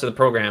like the rest of the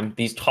program,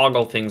 these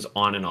toggle things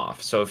on and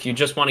off. So if you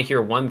just want to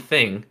hear one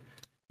thing,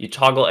 you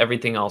toggle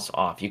everything else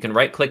off. You can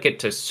right-click it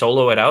to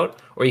solo it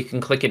out, or you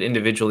can click it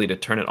individually to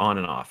turn it on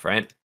and off,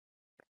 right?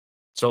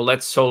 So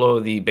let's solo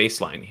the bass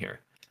line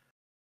here.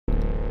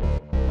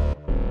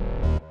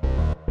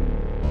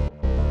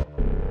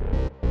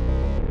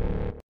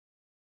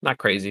 Not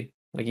crazy,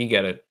 like you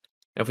get it.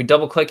 Now if we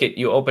double click it,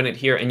 you open it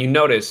here and you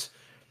notice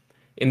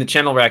in the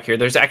channel rack here,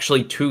 there's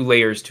actually 2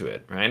 layers to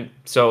it, right?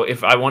 So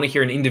if I want to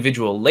hear an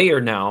individual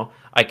layer now,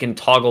 I can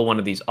toggle one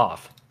of these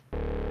off.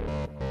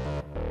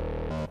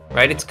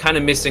 Right? It's kind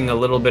of missing a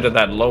little bit of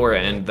that lower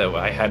end that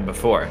I had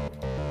before.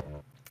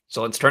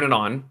 So let's turn it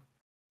on.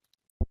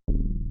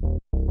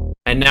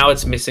 And now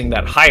it's missing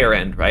that higher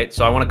end, right?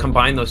 So I want to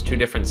combine those 2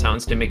 different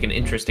sounds to make an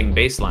interesting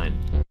bass line.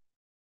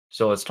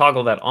 So let's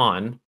toggle that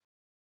on.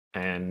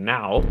 And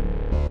now,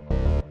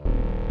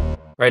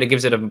 right, it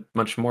gives it a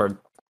much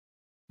more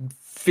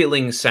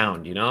filling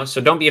sound, you know? So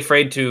don't be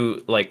afraid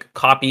to like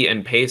copy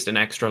and paste an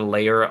extra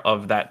layer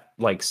of that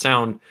like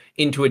sound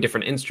into a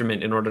different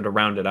instrument in order to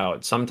round it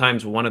out.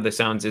 Sometimes one of the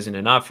sounds isn't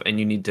enough and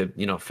you need to,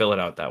 you know, fill it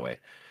out that way.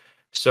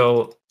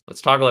 So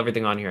let's toggle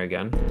everything on here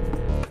again.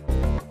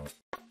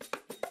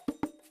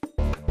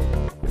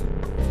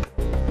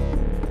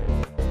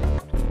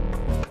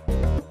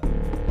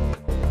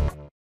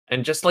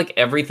 And just like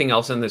everything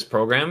else in this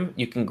program,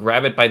 you can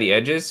grab it by the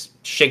edges,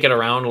 shake it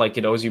around like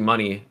it owes you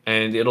money,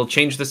 and it'll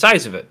change the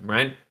size of it,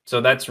 right?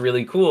 So that's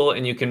really cool,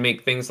 and you can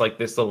make things like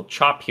this little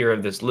chop here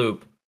of this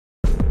loop,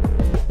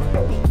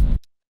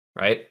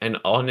 right? And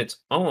on its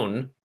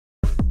own,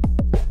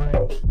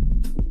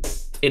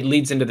 it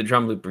leads into the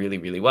drum loop really,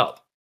 really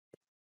well.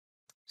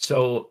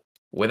 So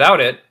without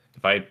it,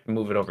 if I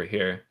move it over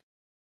here,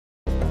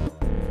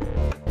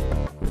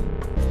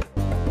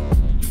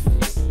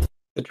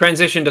 the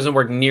transition doesn't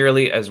work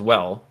nearly as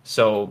well.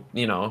 So,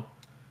 you know,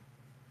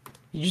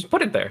 you just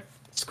put it there.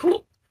 It's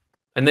cool.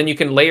 And then you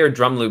can layer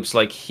drum loops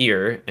like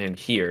here and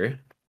here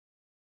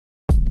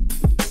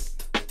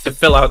to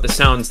fill out the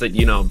sounds that,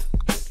 you know,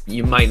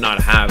 you might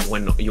not have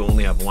when you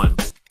only have one.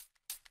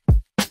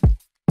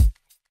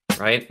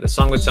 Right? The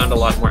song would sound a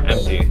lot more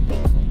empty.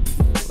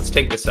 Let's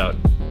take this out.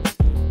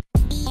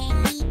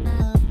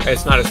 Okay,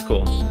 it's not as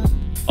cool.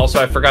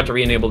 Also, I forgot to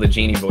re-enable the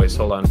genie voice.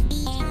 Hold on.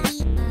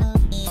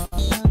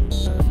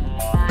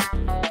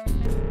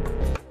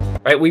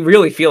 Right, we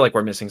really feel like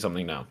we're missing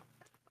something now.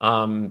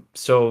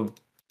 So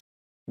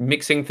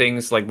mixing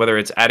things, like whether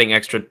it's adding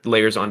extra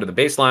layers onto the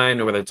bass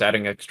line or whether it's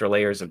adding extra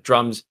layers of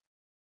drums,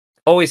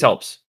 always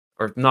helps.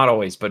 Or not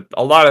always, but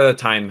a lot of the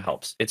time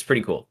helps. It's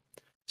pretty cool.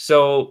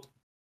 So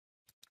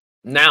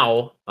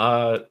now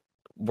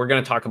we're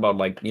going to talk about,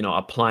 like, you know,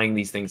 applying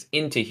these things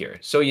into here.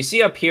 So you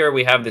see up here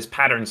we have this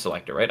pattern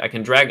selector, right? I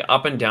can drag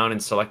up and down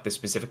and select the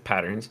specific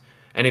patterns.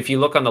 And if you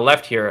look on the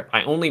left here,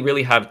 I only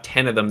really have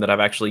 10 of them that I've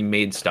actually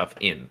made stuff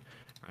in.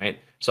 Right?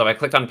 So if I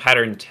click on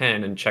pattern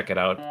 10 and check it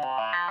out,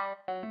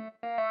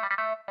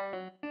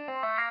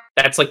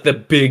 that's like the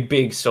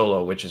big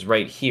solo, which is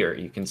right here.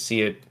 You can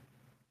see it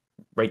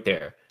right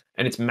there.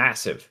 And it's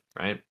massive,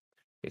 right?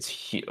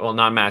 It's, well,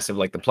 not massive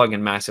like the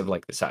plugin, massive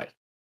like the side.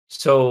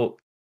 So,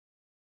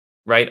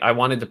 right, I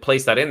wanted to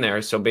place that in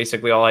there. So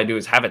basically all I do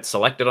is have it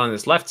selected on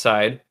this left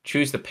side,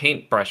 choose the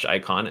paintbrush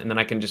icon, and then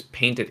I can just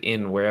paint it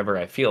in wherever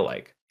I feel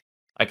like.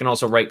 I can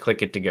also right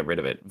click it to get rid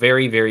of it.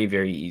 Very, very,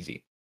 very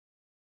easy.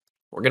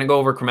 We're going to go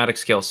over chromatic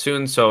scale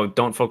soon, so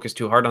don't focus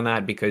too hard on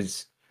that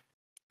because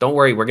don't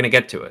worry, we're going to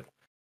get to it.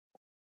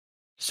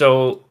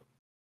 So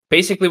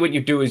basically what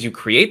you do is you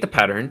create the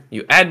pattern,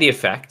 you add the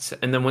effects,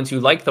 and then once you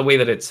like the way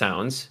that it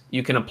sounds,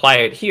 you can apply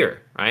it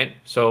here, right?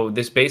 So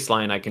this bass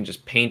line, I can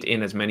just paint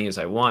in as many as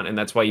I want, and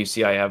that's why you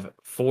see I have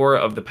 4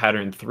 of the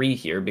pattern 3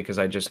 here because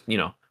I just, you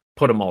know,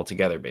 put them all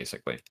together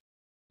basically.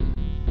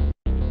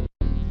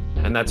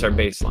 And that's our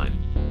bass line.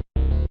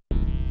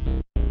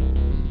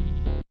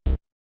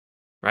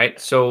 Right?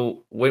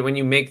 So when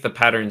you make the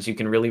patterns, you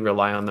can really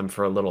rely on them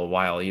for a little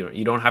while.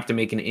 You don't have to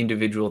make an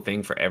individual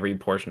thing for every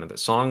portion of the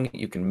song.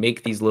 You can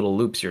make these little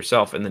loops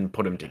yourself and then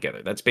put them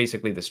together. That's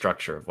basically the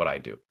structure of what I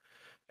do.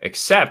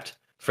 Except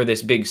for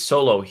this big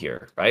solo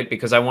here, right?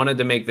 Because I wanted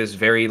to make this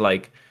very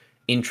like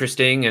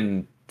interesting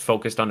and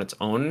focused on its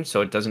own so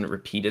it doesn't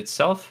repeat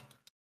itself.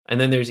 And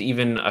then there's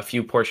even a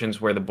few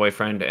portions where the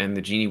boyfriend and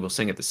the genie will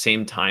sing at the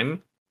same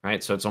time,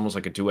 right? So it's almost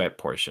like a duet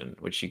portion,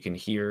 which you can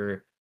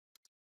hear.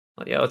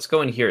 Yeah, let's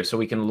go in here so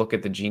we can look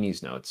at the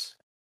genie's notes.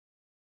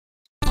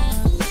 Yeah,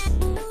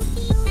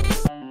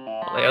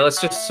 let's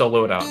just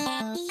solo it out.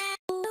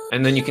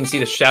 And then you can see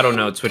the shadow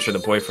notes, which are the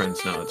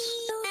boyfriend's notes.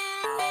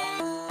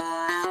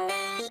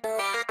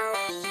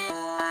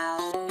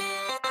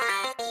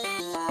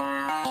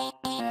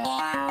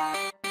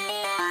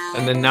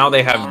 And then now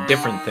they have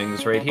different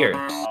things right here.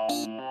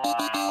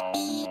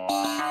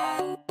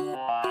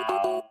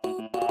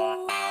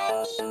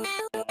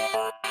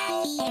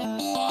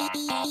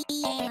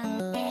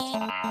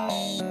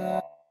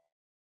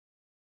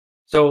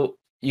 So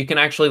you can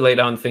actually lay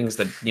down things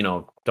that,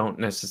 don't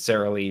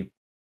necessarily.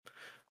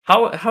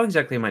 How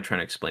exactly am I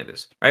trying to explain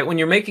this? Right? When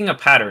you're making a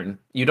pattern,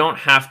 you don't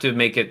have to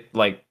make it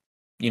like,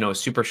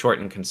 super short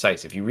and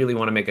concise. If you really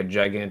want to make a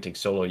gigantic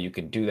solo, you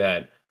could do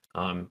that.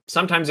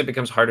 Sometimes it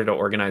becomes harder to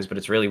organize, but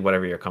it's really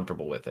whatever you're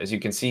comfortable with. As you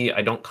can see,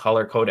 I don't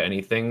color code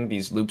anything.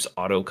 These loops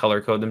auto color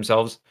code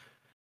themselves.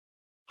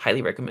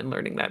 Highly recommend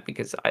learning that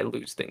because I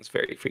lose things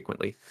very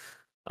frequently.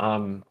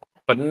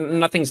 But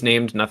nothing's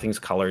named, nothing's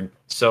colored.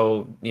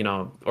 So,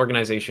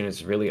 organization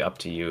is really up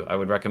to you. I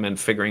would recommend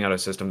figuring out a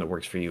system that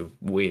works for you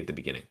way at the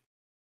beginning.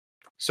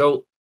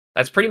 So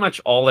that's pretty much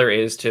all there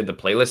is to the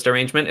playlist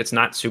arrangement. It's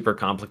not super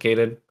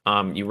complicated.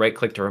 You right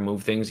click to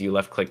remove things, you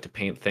left click to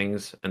paint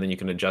things, and then you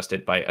can adjust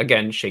it by,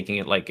 again, shaking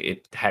it like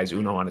it has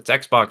Uno on its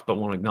Xbox, but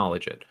won't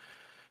acknowledge it.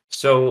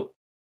 So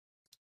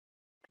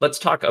let's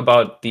talk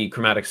about the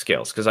chromatic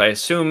scales, because I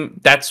assume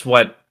that's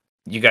what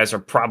you guys are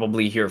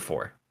probably here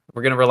for.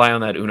 We're going to rely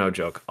on that Uno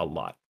joke a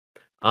lot.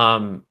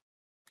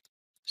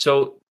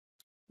 So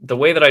the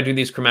way that I do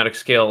these chromatic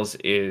scales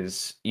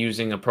is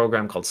using a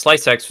program called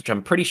SliceX, which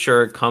I'm pretty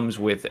sure comes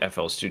with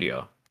FL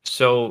Studio.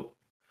 So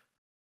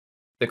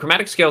the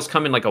chromatic scales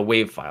come in like a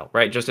wave file,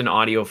 right? Just an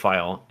audio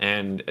file.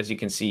 And as you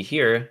can see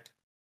here,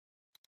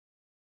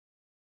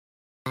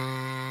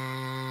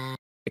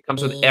 it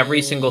comes with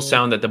every single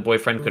sound that the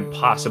boyfriend could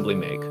possibly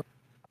make.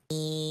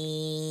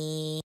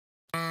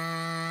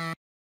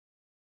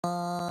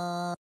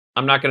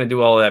 I'm not going to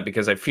do all of that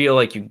because I feel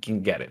like you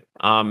can get it.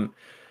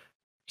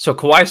 So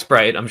Kawaii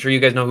Sprite, I'm sure you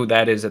guys know who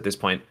that is at this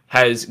point,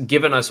 has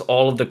given us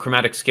all of the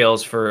chromatic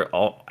scales for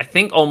I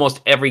think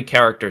almost every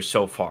character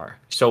so far.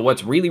 So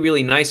what's really,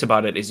 really nice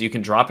about it is you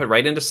can drop it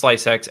right into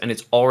SliceX and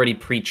it's already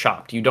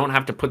pre-chopped. You don't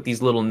have to put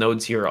these little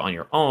nodes here on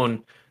your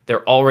own.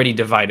 They're already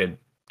divided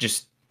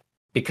just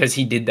because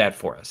he did that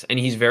for us. And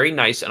he's very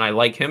nice and I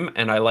like him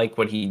and I like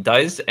what he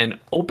does. And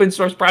open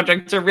source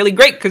projects are really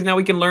great because now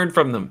we can learn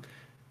from them.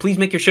 Please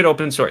make your shit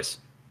open source.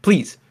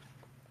 Please.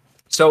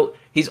 So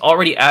he's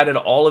already added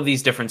all of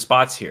these different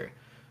spots here.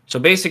 So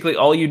basically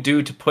all you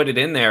do to put it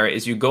in there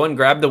is you go and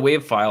grab the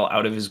wave file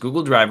out of his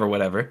Google Drive or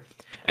whatever,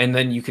 and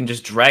then you can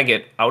just drag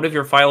it out of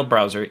your file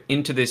browser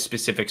into this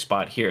specific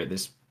spot here,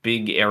 this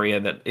big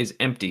area that is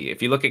empty.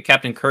 If you look at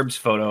Captain Kirb's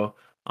photo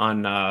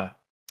on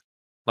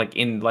like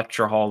in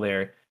lecture hall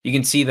there, you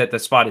can see that the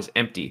spot is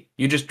empty.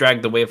 You just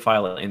drag the wave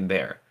file in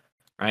there.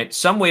 Right?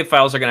 Some wave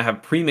files are going to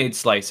have pre-made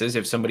slices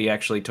if somebody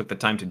actually took the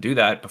time to do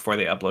that before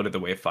they uploaded the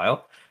wave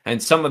file.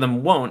 And some of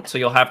them won't, so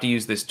you'll have to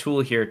use this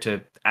tool here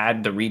to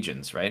add the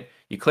regions, right?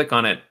 You click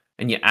on it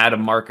and you add a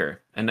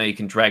marker, and now you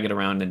can drag it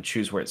around and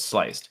choose where it's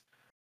sliced.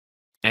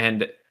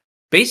 And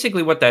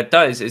basically what that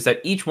does is that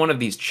each one of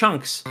these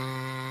chunks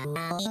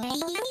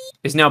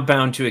is now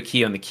bound to a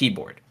key on the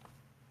keyboard.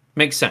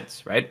 Makes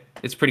sense, right?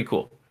 It's pretty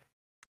cool.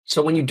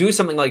 So when you do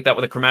something like that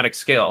with a chromatic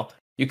scale,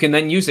 you can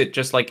then use it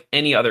just like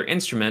any other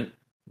instrument.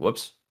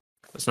 Whoops,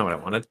 that's not what I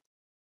wanted.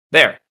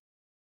 There.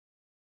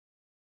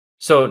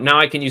 So now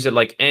I can use it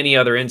like any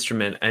other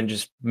instrument and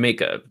just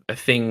make a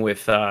thing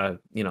with, piano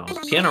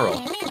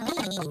roll.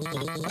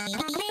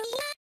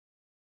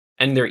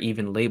 And they're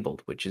even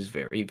labeled, which is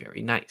very,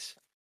 very nice.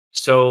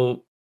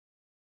 So,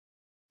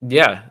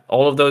 yeah,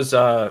 all of those,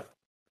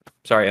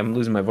 sorry, I'm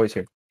losing my voice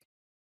here.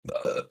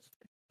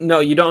 No,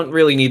 you don't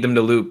really need them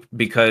to loop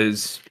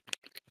because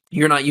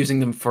you're not using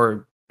them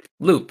for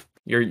loop.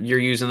 You're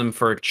using them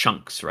for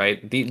chunks,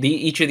 right?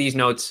 Each of these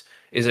notes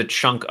is a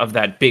chunk of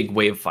that big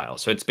wave file.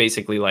 So it's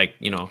basically like,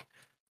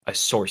 a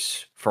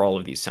source for all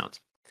of these sounds.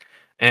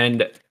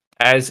 And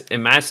as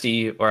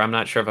Imasti, or I'm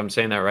not sure if I'm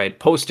saying that right,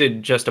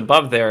 posted just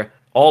above there,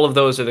 all of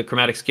those are the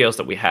chromatic scales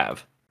that we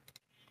have.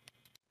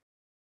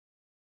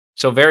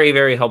 So very,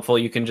 very helpful.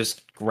 You can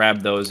just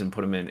grab those and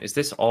put them in. Is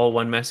this all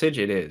one message?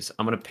 It is.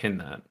 I'm going to pin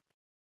that.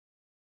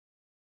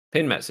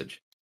 Pin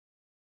message.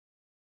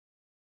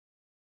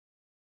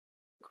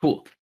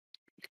 Cool.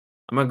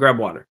 I'm going to grab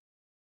water.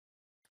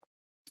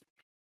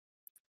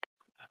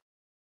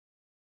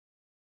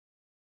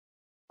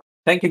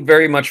 Thank you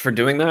very much for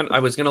doing that. I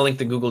was going to link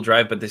the Google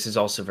Drive, but this is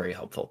also very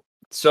helpful.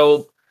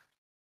 So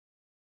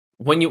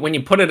when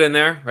you put it in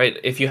there, right,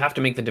 if you have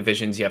to make the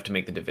divisions, you have to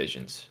make the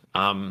divisions.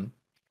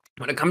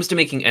 When it comes to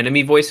making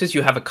enemy voices,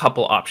 you have a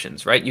couple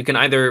options, right? You can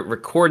either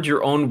record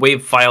your own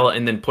wave file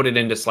and then put it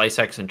into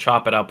SliceX and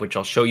chop it up, which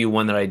I'll show you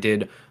one that I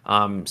did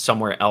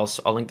somewhere else.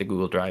 I'll link the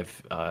Google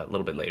Drive a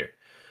little bit later.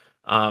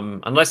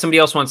 Unless somebody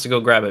else wants to go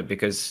grab it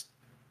because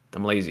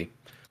I'm lazy.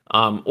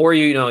 Or,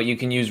 you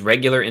can use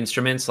regular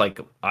instruments. Like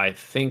I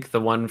think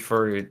the one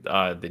for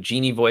the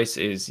Genie voice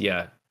is,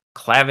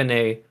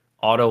 clavinet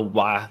auto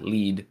wah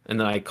lead. And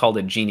then I called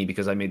it Genie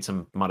because I made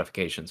some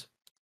modifications.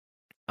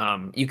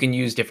 You can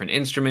use different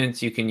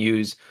instruments. You can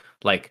use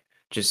like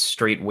just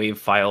straight wave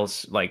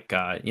files, like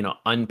you know,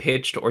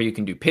 unpitched, or you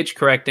can do pitch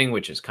correcting,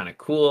 which is kind of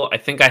cool. I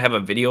think I have a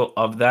video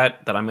of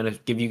that I'm going to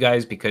give you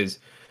guys because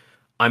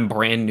I'm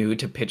brand new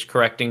to pitch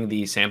correcting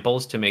the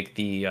samples to make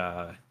the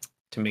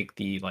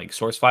like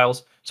source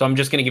files. So I'm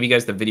just going to give you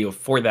guys the video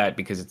for that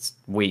because it's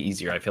way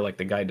easier. I feel like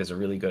the guy does a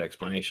really good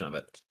explanation of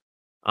it.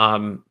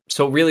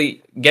 So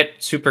really get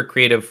super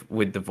creative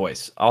with the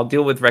voice. I'll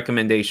deal with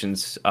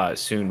recommendations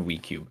soon,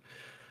 WeCube.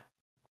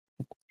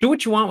 Do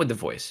what you want with the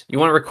voice. You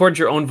want to record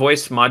your own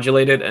voice,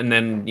 modulate it, and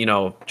then, you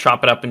know,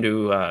 chop it up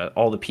into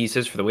all the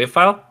pieces for the wave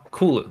file?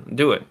 Cool,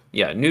 do it.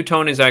 Yeah, new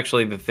tone is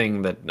actually the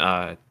thing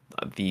that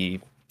the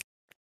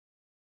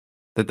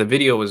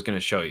video was going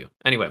to show you.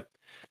 Anyway,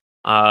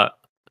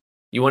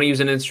 you want to use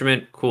an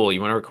instrument? Cool.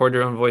 You want to record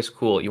your own voice?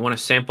 Cool. You want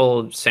to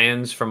sample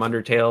Sans from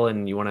Undertale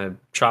and you want to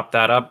chop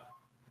that up?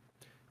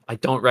 I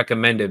don't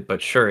recommend it, but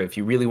sure, if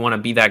you really want to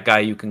be that guy,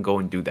 you can go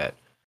and do that.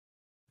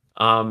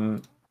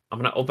 I'm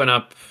going to open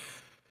up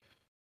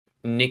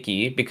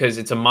Nikki because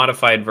it's a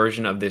modified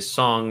version of this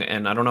song,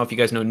 and I don't know if you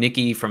guys know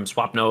Nikki from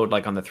Swapnode,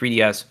 like on the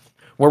 3DS.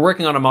 We're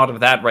working on a mod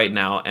of that right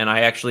now, and I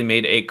actually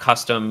made a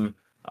custom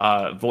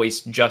voice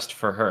just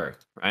for her,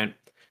 right?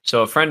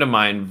 So a friend of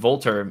mine,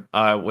 Volter,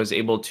 was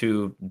able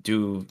to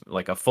do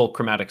like a full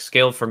chromatic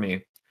scale for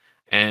me,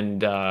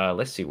 and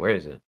let's see, where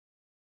is it?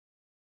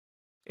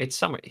 It's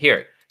somewhere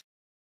here.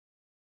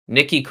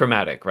 Nikki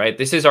chromatic, right?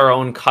 This is our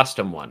own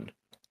custom one.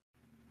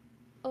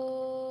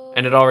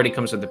 And it already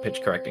comes with the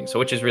pitch correcting, so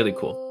which is really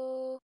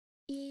cool.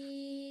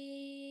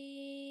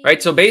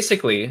 Right, so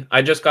basically,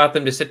 I just got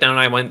them to sit down and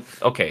I went,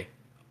 okay,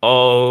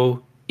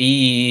 O,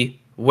 E,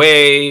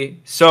 way,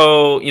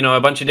 so, you know,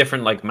 a bunch of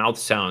different like mouth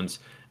sounds.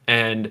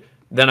 And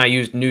then I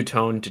used new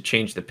tone to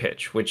change the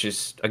pitch, which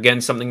is,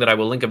 again, something that I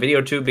will link a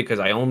video to because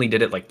I only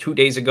did it like 2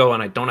 days ago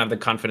and I don't have the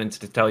confidence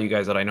to tell you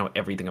guys that I know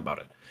everything about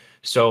it.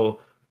 So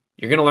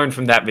you're going to learn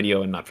from that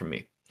video and not from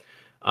me.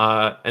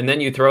 And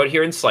then you throw it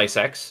here in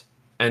SliceX.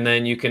 And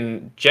then you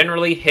can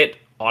generally hit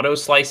auto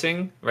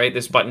slicing, right?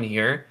 This button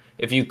here.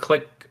 If you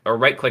click or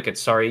right click it,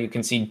 sorry, you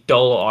can see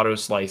dull auto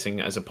slicing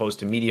as opposed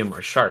to medium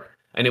or sharp.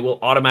 And it will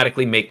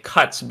automatically make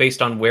cuts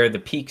based on where the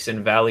peaks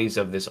and valleys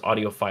of this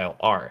audio file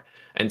are.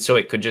 And so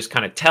it could just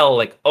kind of tell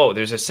like, oh,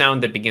 there's a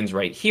sound that begins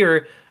right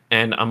here.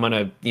 And I'm going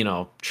to, you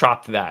know,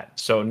 chop that.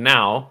 So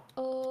now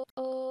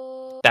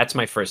that's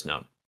my first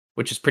note,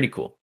 which is pretty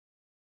cool.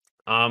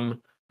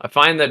 I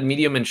find that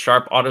medium and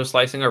sharp auto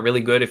slicing are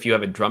really good if you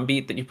have a drum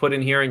beat that you put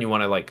in here and you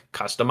want to like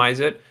customize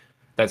it.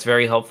 That's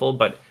very helpful.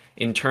 But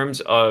in terms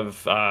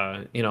of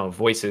you know,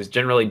 voices,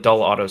 generally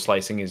dull auto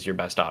slicing is your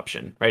best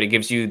option, right? It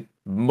gives you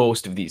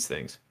most of these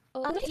things.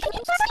 It's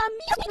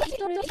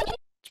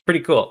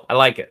pretty cool. I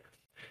like it.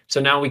 So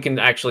now we can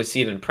actually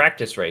see it in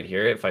practice right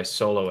here if I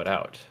solo it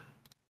out.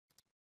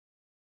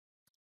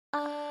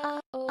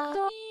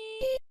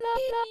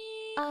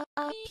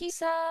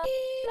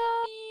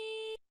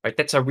 Right,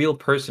 that's a real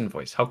person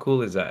voice. How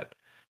cool is that?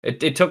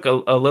 It took a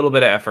little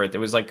bit of effort. It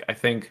was like, I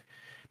think,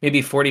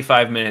 maybe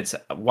 45 minutes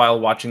while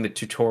watching the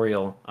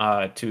tutorial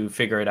to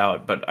figure it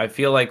out. But I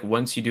feel like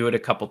once you do it a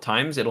couple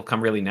times, it'll come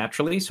really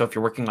naturally. So if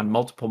you're working on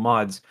multiple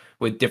mods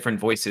with different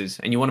voices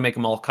and you want to make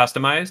them all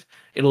customized,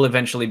 it'll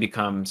eventually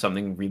become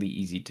something really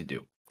easy to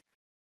do.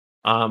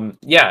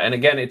 Yeah, and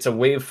again, it's a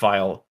wave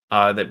file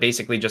that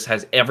basically just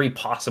has every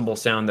possible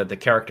sound that the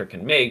character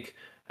can make.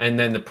 And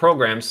then the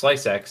program,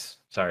 SliceX,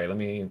 sorry,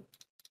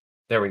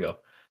 there we go.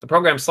 The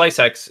program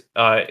SliceX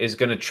is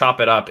going to chop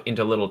it up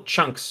into little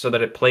chunks so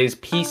that it plays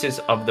pieces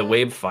of the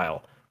wave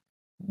file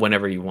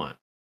whenever you want.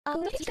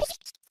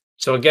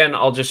 So again,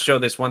 I'll just show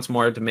this once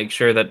more to make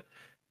sure that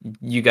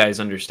you guys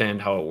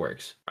understand how it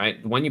works,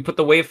 right? When you put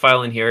the wave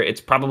file in here,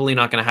 it's probably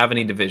not going to have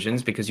any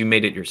divisions because you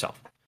made it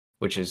yourself,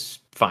 which is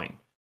fine.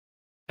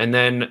 And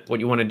then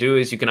what you want to do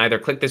is you can either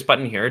click this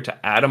button here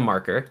to add a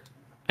marker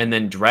and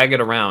then drag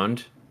it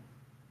around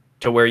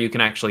to where you can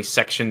actually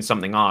section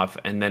something off,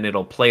 and then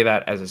it'll play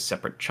that as a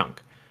separate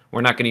chunk. We're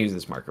not going to use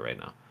this marker right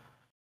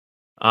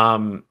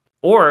now.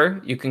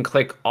 Or you can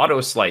click auto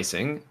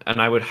slicing,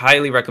 and I would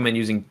highly recommend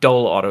using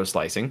dull auto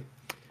slicing,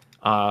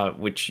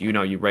 which, you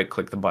know, you right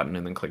click the button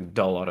and then click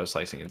dull auto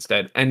slicing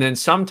instead. And then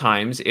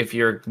sometimes if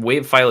your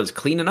wave file is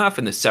clean enough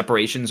and the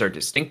separations are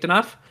distinct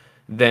enough,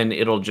 then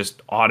it'll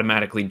just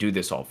automatically do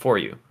this all for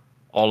you,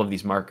 all of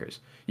these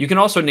markers. You can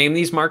also name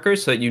these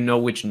markers so that you know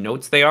which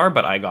notes they are,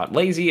 but I got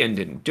lazy and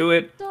didn't do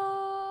it.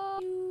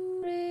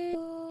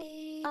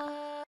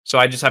 So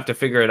I just have to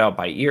figure it out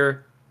by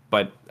ear.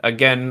 But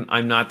again,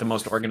 I'm not the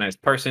most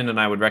organized person, and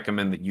I would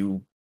recommend that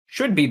you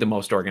should be the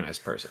most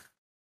organized person,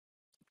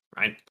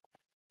 right?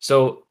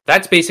 So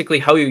that's basically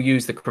how you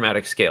use the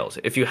chromatic scales.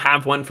 If you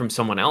have one from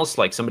someone else,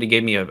 like somebody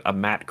gave me a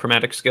matte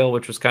chromatic scale,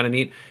 which was kind of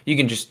neat, you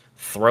can just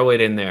throw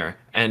it in there.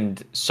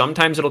 And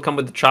sometimes it'll come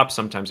with the chop,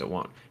 sometimes it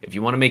won't. If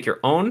you want to make your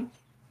own,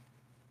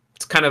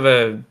 it's kind of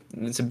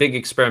it's a big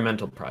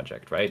experimental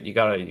project, right? You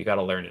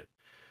gotta learn it.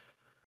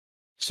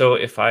 So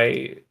if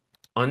I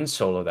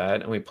unsolo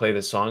that and we play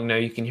the song, now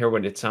you can hear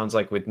what it sounds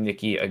like with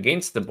Nikki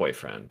against the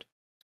boyfriend.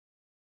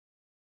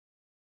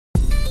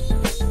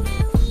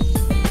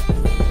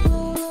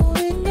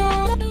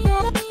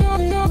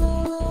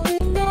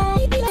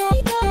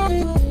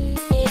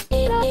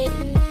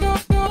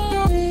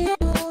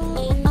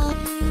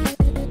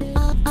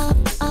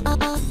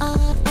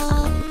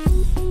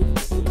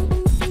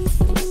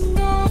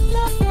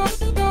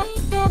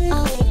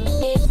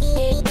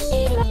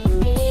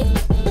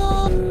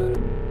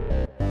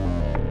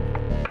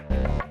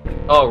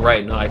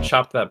 right. No, I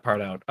chopped that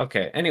part out.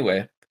 Okay,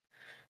 anyway.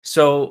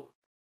 So,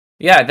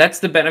 yeah, that's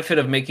the benefit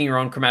of making your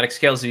own chromatic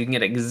scales, so you can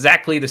get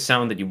exactly the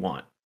sound that you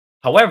want.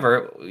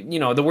 However,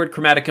 the word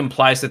chromatic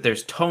implies that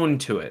there's tone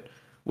to it,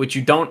 which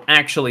you don't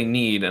actually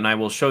need, and I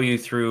will show you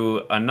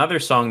through another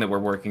song that we're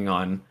working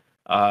on,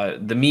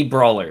 the Me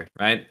Brawler,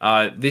 right?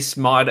 This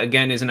mod,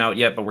 again, isn't out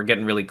yet, but we're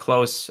getting really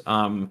close.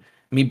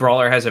 Me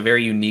Brawler has a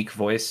very unique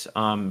voice,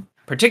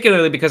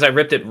 particularly because I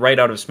ripped it right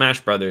out of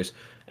Smash Brothers,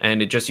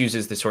 and it just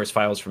uses the source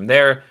files from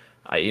there.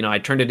 I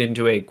turned it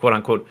into a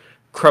quote-unquote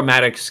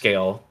chromatic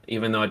scale,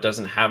 even though it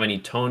doesn't have any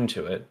tone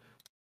to it.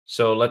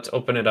 So let's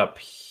open it up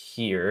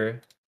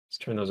here. Let's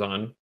turn those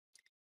on.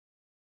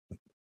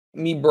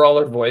 Me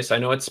Brawler voice. I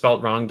know it's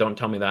spelled wrong. Don't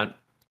tell me that.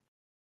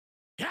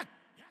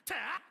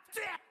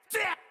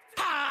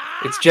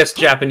 It's just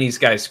Japanese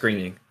guys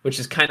screaming, which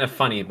is kind of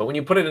funny. But when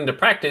you put it into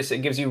practice,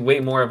 it gives you way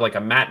more of like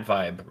a Matt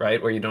vibe,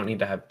 right? Where you don't need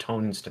to have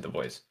tones to the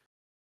voice.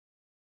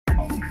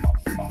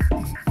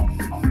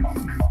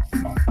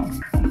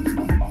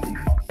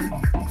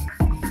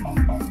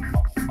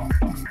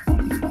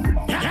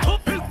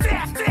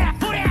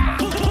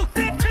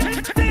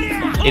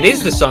 It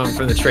is the song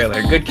from the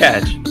trailer. Good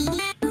catch.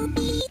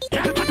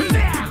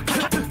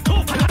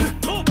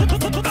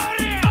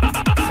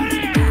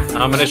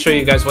 I'm going to show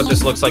you guys what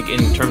this looks like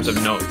in terms of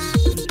notes.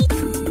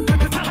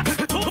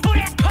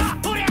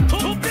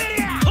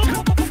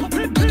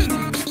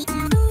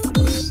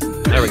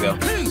 There we go.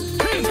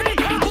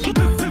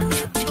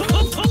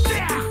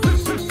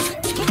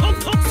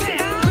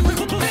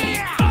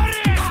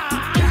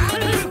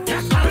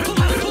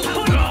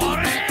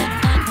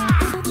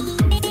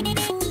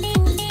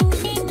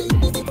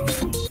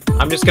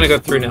 I'm just going to go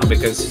through now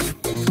because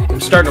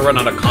I'm starting to run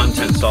out of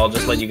content, so I'll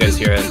just let you guys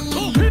hear it.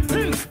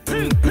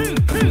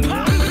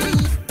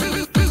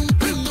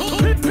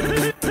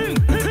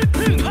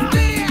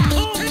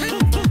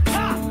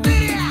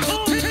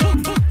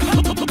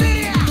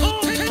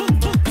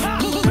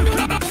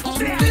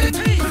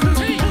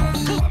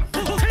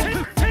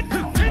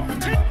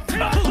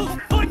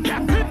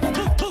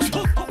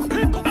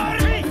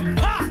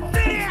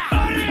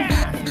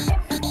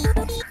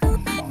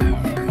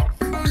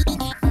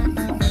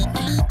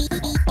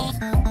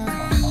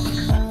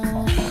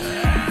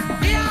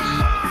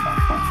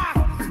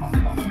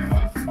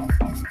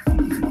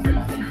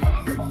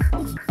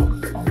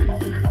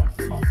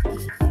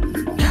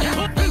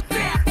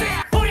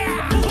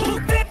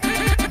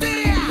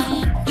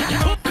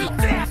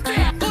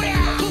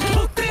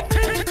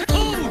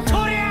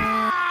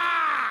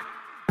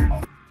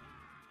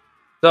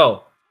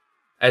 So,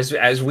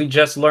 as we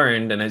just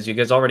learned, and as you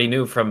guys already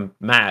knew from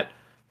Matt,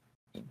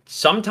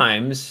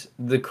 sometimes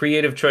the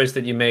creative choice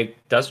that you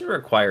make doesn't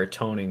require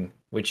toning,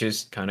 which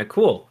is kind of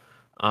cool.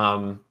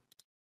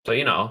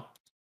 So,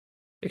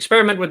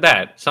 experiment with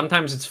that.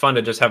 Sometimes it's fun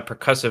to just have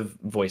percussive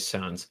voice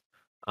sounds.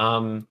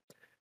 And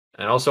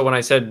also, when I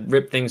said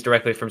rip things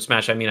directly from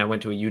Smash, I mean I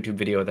went to a YouTube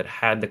video that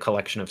had the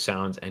collection of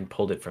sounds and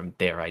pulled it from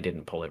there. I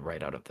didn't pull it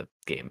right out of the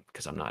game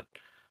because I'm not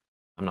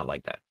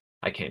like that.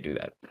 I can't do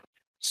that.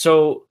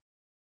 So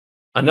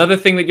another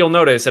thing that you'll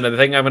notice, and the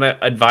thing I'm going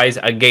to advise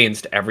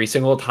against every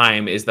single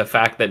time, is the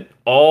fact that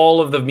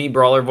all of the Me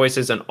Brawler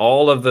voices and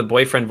all of the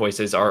boyfriend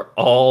voices are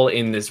all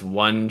in this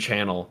one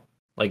channel.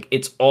 Like,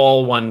 it's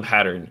all one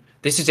pattern.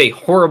 This is a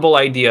horrible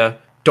idea.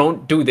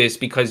 Don't do this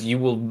because you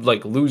will,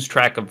 like, lose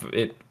track of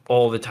it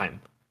all the time.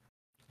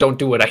 Don't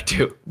do what I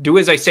do. Do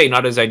as I say,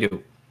 not as I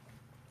do.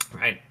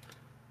 Right?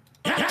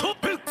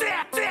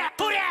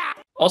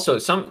 Also,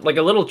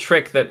 a little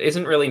trick that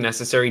isn't really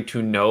necessary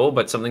to know,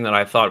 but something that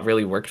I thought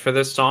really worked for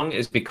this song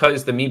is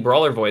because the Me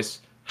Brawler voice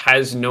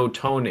has no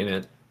tone in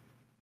it.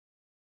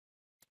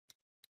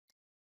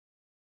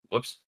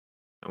 Whoops.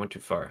 I went too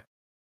far.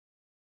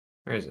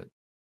 Where is it?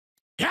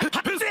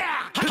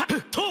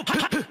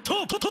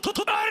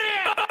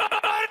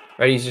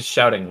 Right, he's just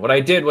shouting. What I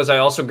did was I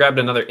also grabbed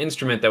another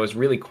instrument that was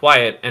really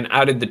quiet and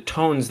added the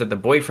tones that the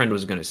boyfriend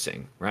was going to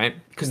sing, right?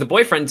 Because the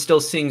boyfriend still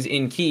sings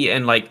in key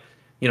and,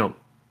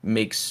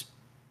 makes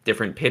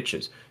different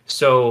pitches.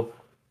 So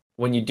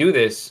when you do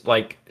this,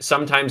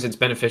 sometimes it's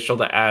beneficial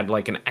to add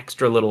an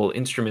extra little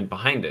instrument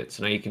behind it.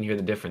 So now you can hear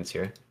the difference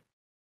here.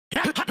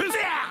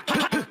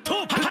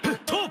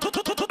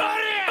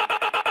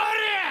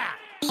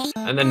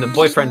 And then the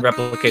boyfriend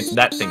replicates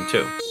that thing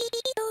too.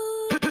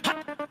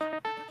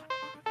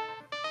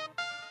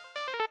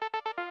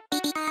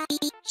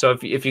 So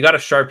if you got a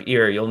sharp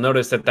ear, you'll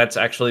notice that that's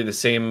actually the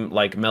same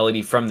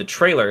melody from the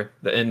trailer.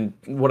 And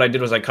what I did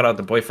was I cut out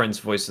the boyfriend's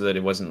voice so that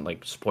it wasn't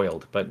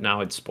spoiled. But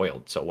now it's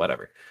spoiled, so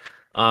whatever.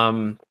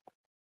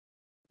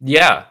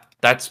 Yeah,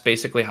 that's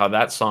basically how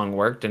that song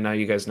worked. And now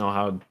you guys know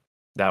how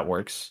that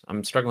works.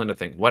 I'm struggling to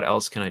think, what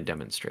else can I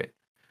demonstrate?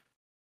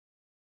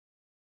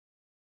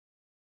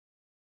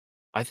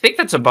 I think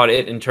that's about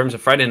it in terms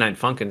of Friday Night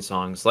Funkin'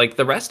 songs.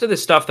 The rest of the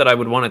stuff that I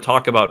would want to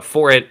talk about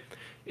for it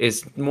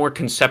is more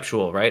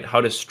conceptual, right? How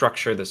to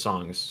structure the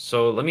songs.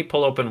 So let me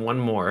pull open one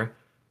more,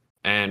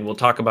 and we'll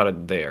talk about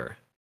it there.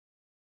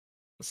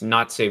 Let's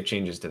not save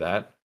changes to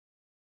that.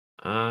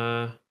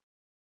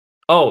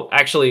 Oh,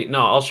 actually,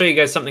 no, I'll show you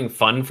guys something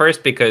fun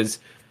first because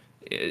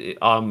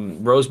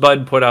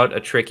Rosebud put out a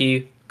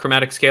tricky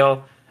chromatic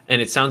scale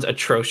and it sounds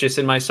atrocious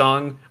in my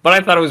song, but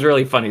I thought it was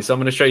really funny, so I'm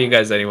going to show you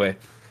guys anyway.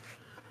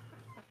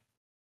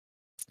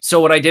 So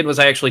what I did was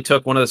I actually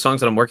took one of the songs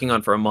that I'm working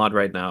on for a mod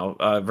right now,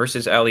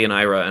 versus Ali and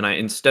Ira, and I,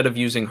 instead of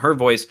using her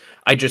voice,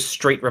 I just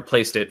straight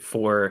replaced it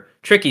for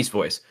Tricky's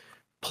voice.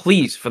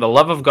 Please, for the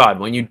love of God,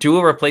 when you do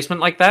a replacement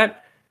like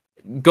that,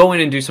 go in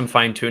and do some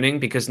fine tuning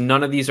because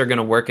none of these are going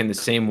to work in the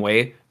same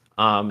way.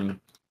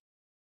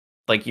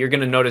 Like you're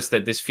going to notice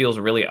that this feels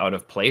really out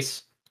of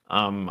place.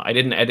 I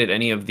didn't edit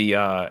any of the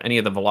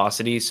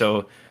velocity,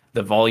 so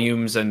the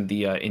volumes and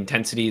the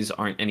intensities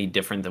aren't any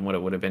different than what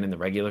it would have been in the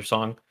regular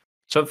song.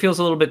 So it feels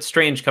a little bit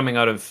strange coming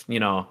out of, you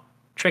know,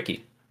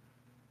 Tricky.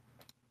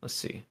 Let's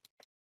see.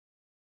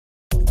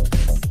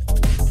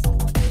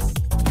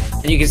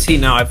 And you can see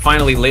now I've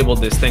finally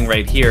labeled this thing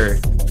right here,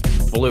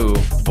 Blue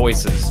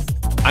Voices.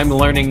 I'm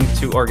learning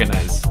to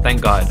organize, thank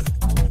God.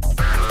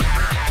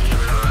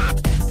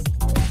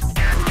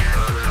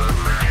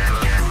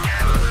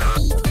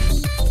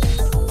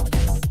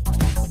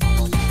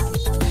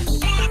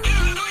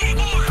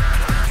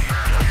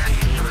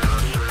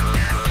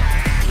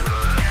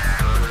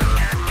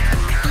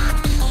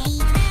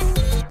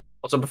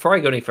 So before I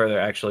go any further,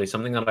 actually,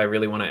 something that I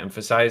really want to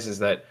emphasize is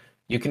that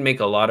you can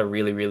make a lot of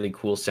really, really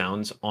cool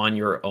sounds on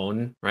your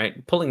own,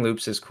 right? Pulling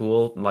loops is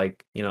cool,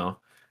 like, you know,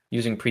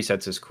 using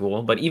presets is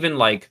cool, but even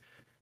like,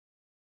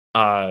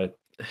 uh,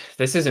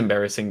 this is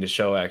embarrassing to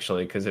show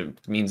actually, because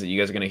it means that you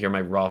guys are going to hear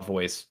my raw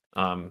voice.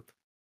 Let's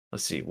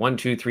see, 1,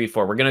 2, 3,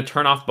 4. We're going to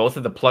turn off both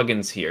of the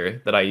plugins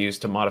here that I use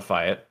to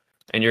modify it,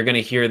 and you're going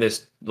to hear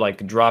this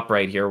like drop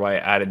right here where I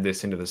added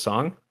this into the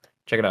song.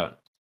 Check it out.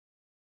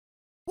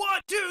 1,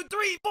 2,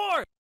 3,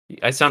 4.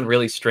 I sound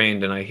really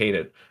strained and I hate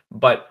it.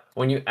 But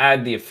when you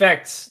add the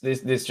effects,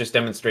 this just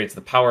demonstrates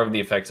the power of the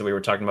effects that we were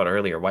talking about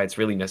earlier, why it's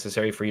really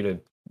necessary for you to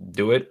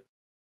do it.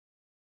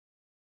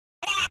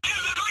 1, 2,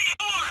 3,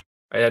 4.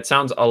 Right, that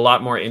sounds a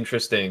lot more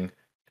interesting.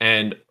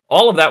 And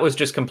all of that was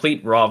just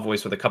complete raw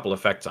voice with a couple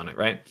effects on it,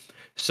 right?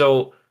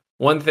 So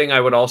one thing I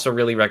would also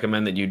really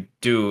recommend that you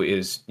do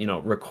is, you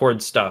know,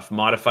 record stuff,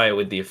 modify it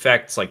with the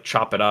effects, like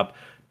chop it up,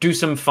 do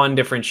some fun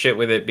different shit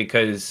with it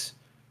because...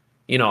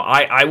 You know,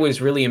 I was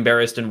really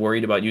embarrassed and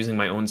worried about using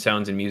my own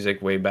sounds in music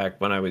way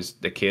back when I was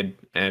a kid,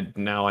 and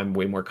now I'm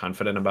way more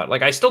confident about it.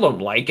 Like, I still don't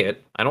like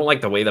it. I don't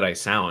like the way that I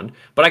sound,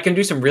 but I can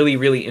do some really,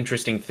 really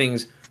interesting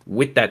things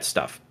with that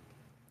stuff.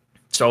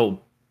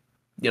 So,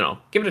 you know,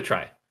 give it a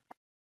try,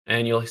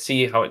 and you'll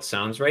see how it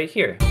sounds right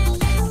here.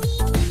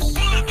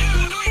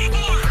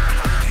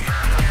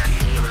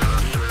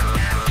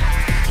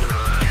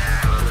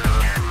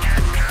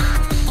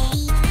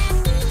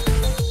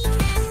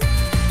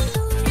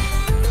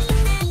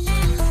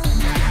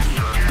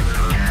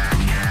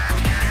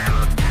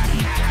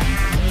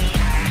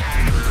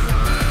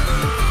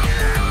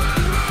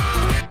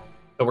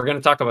 So we're going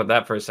to talk about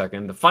that for a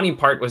second. The funny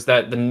part was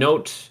that the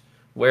note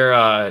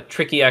where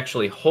Tricky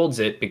actually holds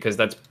it, because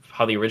that's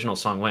how the original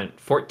song went,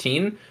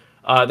 14,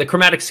 the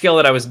chromatic scale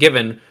that I was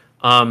given,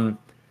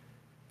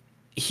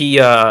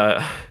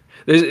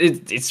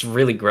 it's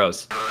really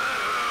gross.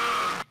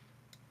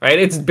 Right?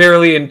 It's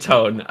barely in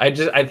tone.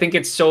 I think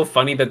it's so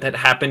funny that that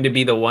happened to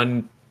be the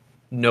one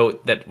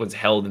note that was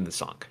held in the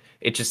song.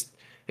 It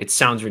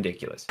sounds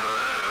ridiculous.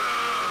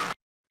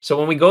 So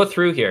when we go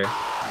through here,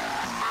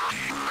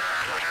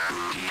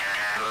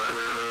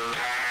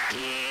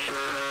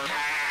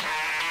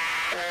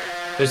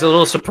 there's a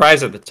little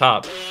surprise at the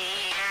top.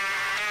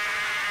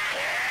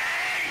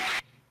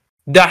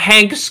 The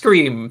Hank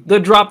scream, the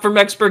drop from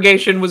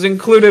Expurgation, was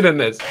included in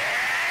this.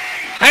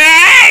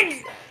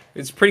 Hank!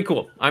 It's pretty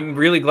cool. I'm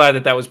really glad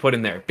that that was put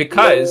in there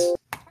because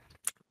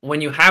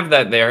when you have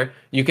that there,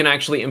 you can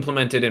actually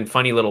implement it in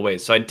funny little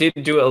ways. So I did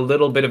do a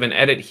little bit of an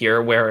edit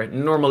here where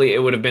normally it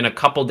would have been a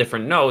couple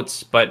different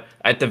notes, but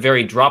at the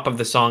very drop of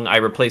the song, I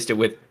replaced it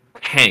with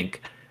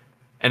Hank.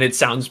 And it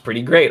sounds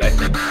pretty great, I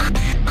think.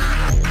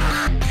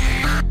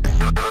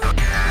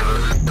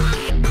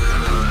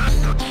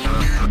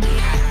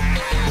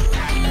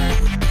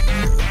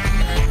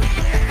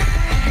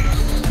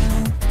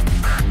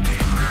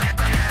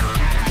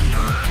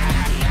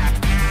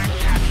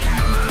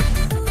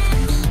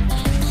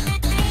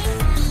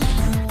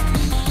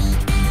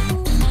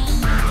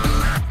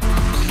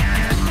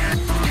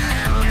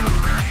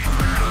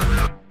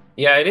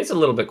 Yeah, it is a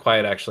little bit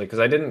quiet, actually, because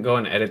I didn't go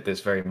and edit this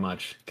very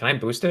much. Can I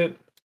boost it?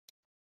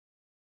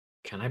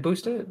 Can I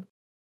boost it?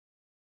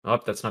 Oh,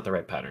 that's not the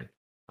right pattern.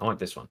 I want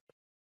this one.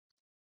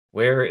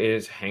 Where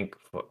is Hank?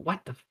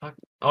 What the fuck?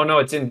 Oh, no,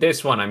 it's in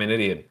this one. I'm an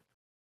idiot.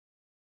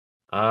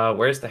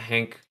 Where's the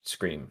Hank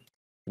scream?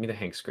 Give me the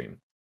Hank scream.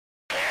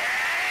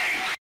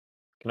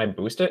 Can I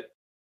boost it?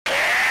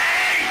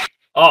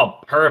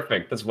 Oh,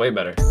 perfect. That's way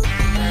better.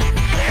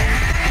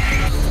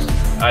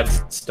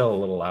 It's still a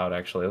little loud,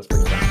 actually. Let's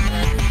bring it down.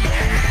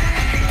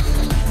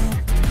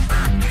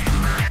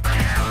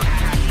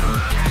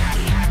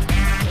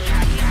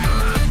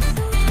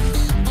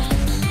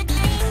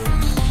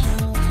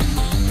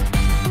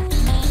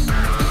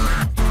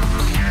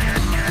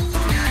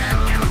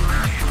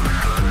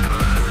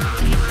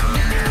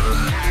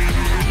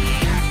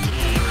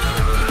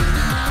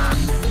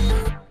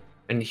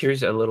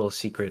 here's a little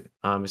secret.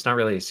 It's not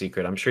really a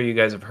secret. I'm sure you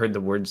guys have heard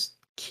the words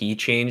key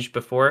change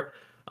before.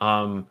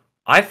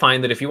 I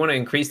find that if you want to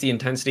increase the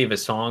intensity of a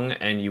song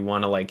and you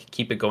want to like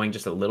keep it going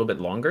just a little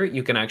bit longer,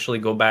 you can actually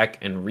go back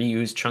and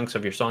reuse chunks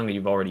of your song that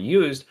you've already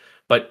used,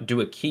 but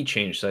do a key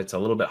change so it's a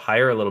little bit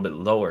higher, a little bit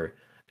lower.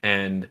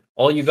 And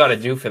all you got to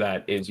do for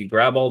that is you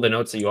grab all the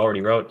notes that you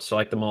already wrote,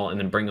 select them all, and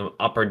then bring them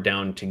up or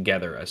down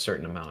together a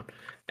certain amount.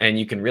 And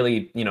you can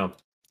really,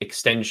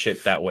 extend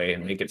shit that way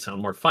and make it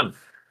sound more fun.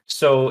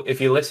 So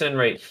if you listen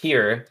right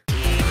here,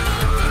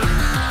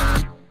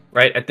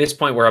 right at this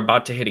point, we're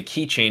about to hit a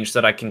key change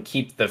so that I can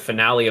keep the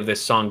finale of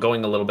this song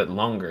going a little bit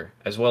longer,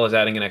 as well as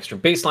adding an extra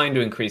bass line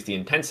to increase the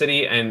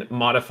intensity and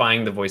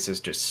modifying the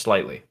voices just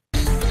slightly.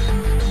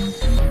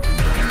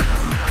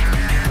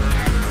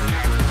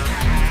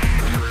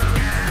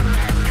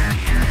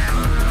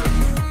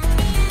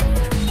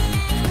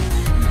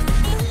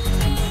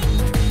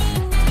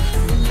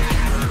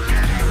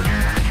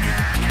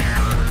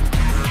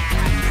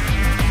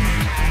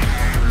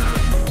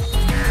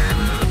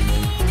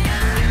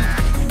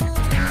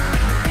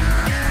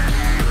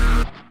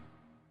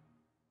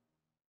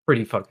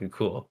 Pretty fucking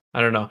cool.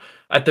 I don't know.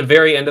 At the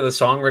very end of the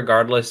song,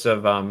 regardless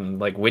of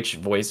like which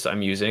voice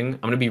I'm using, I'm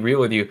gonna be real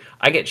with you.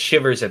 I get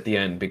shivers at the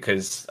end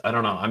because I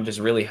don't know. I'm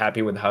just really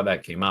happy with how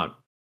that came out.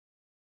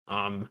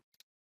 Um,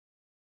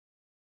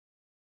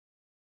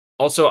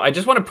 Also, I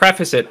just want to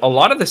preface it. A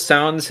lot of the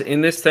sounds in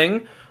this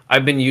thing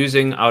I've been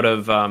using out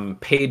of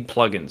paid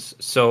plugins.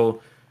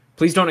 So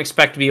please don't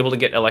expect to be able to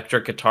get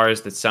electric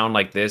guitars that sound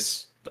like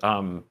this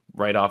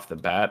right off the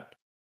bat.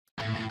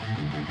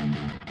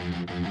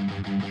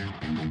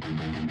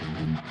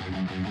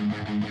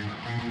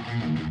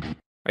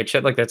 Right,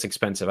 shit like that's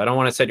expensive. I don't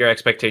want to set your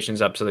expectations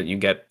up so that you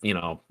get,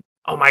 oh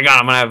my god,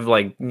 I'm gonna have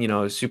like,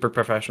 super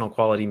professional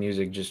quality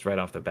music just right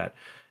off the bat.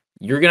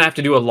 You're gonna have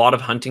to do a lot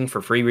of hunting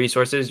for free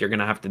resources. You're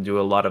gonna have to do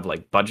a lot of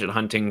like budget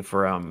hunting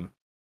for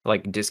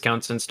like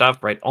discounts and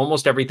stuff, right?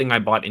 Almost everything I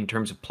bought in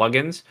terms of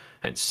plugins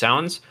and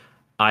sounds,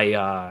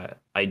 I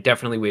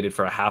definitely waited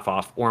for a half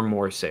off or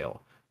more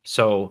sale.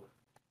 So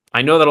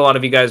I know that a lot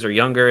of you guys are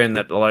younger and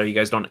that a lot of you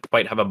guys don't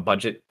quite have a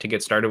budget to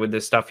get started with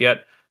this stuff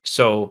yet.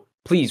 So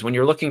please, when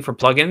you're looking for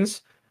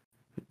plugins,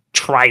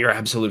 try your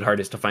absolute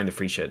hardest to find the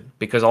free shit,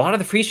 because a lot of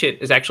the free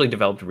shit is actually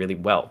developed really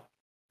well.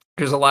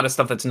 There's a lot of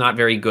stuff that's not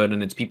very good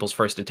and it's people's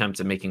first attempts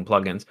at making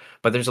plugins,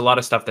 but there's a lot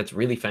of stuff that's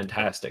really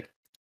fantastic.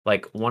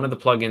 Like one of the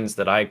plugins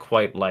that I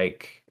quite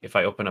like, if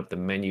I open up the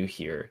menu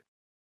here,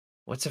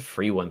 what's a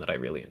free one that I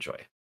really enjoy?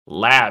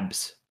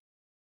 Labs.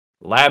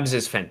 Labs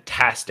is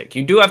fantastic.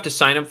 You do have to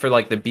sign up for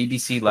like the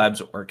BBC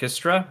Labs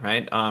Orchestra,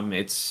 right?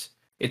 It's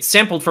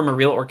sampled from a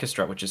real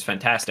orchestra, which is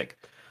fantastic.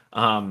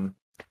 However,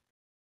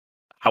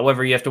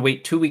 you have to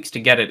wait 2 weeks to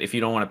get it if you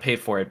don't want to pay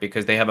for it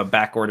because they have a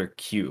back order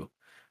queue.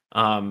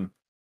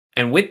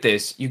 And with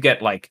this, you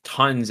get like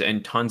tons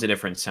and tons of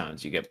different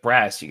sounds. You get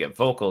brass, you get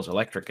vocals,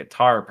 electric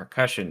guitar,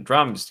 percussion,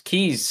 drums,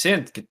 keys,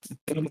 synth.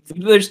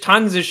 There's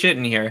tons of shit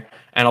in here,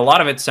 and a lot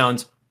of it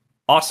sounds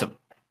awesome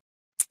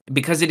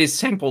because it is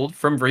sampled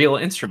from real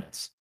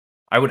instruments.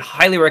 I would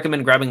highly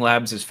recommend grabbing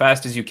Labs as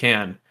fast as you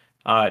can,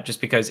 just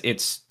because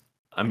it's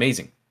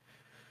amazing.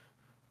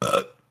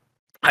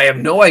 I have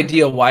no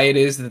idea why it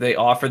is that they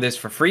offer this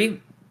for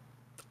free.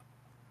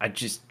 I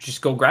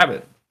just go grab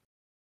it.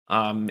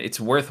 It's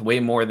worth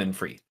way more than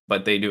free,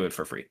 but they do it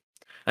for free.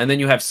 And then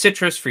you have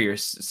Citrus for your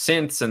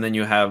synths, and then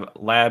you have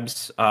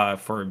Labs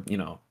for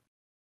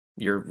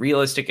your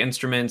realistic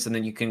instruments, and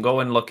then you can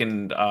go and look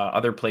in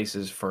other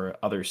places for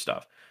other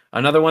stuff.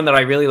 Another one that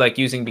I really like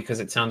using because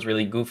it sounds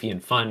really goofy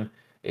and fun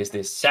is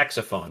this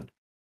saxophone,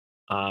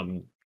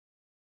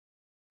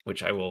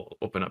 which I will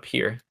open up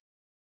here.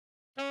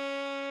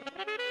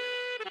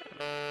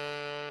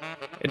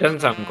 It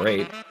doesn't sound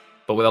great,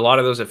 but with a lot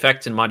of those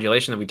effects and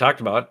modulation that we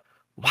talked about,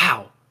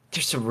 wow,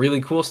 there's some really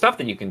cool stuff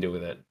that you can do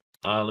with it.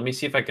 Let me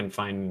see if I can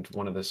find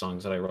one of the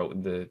songs that I wrote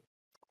with the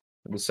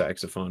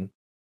saxophone.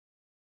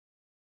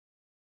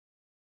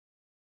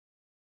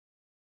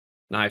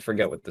 Now I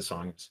forget what the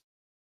song is.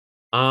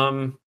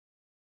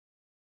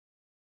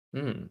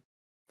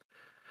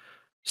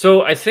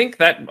 So I think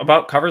that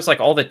about covers like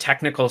all the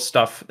technical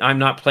stuff. I'm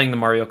not playing the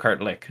Mario Kart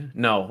lick.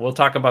 No, we'll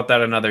talk about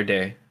that another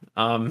day.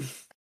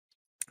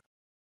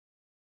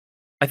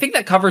 I think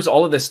that covers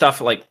all of this stuff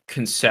like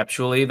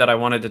conceptually that I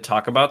wanted to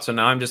talk about. So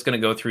now I'm just going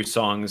to go through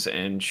songs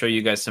and show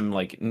you guys some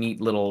like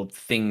neat little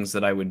things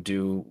that I would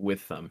do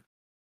with them.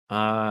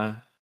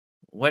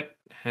 What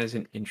has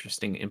an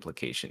interesting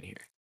implication here?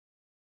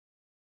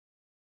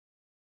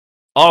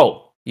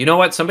 Oh, you know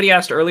what? Somebody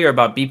asked earlier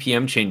about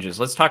BPM changes.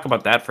 Let's talk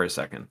about that for a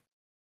second.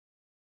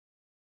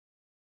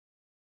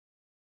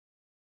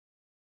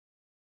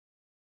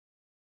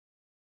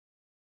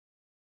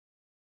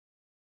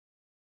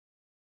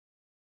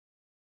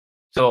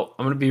 So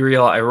I'm gonna be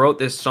real. I wrote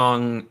this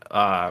song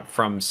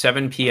from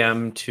 7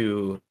 p.m.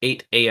 to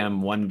 8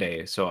 a.m. one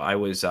day. So I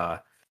was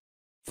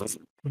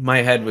my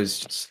head was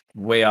just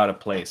way out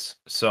of place.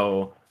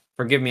 So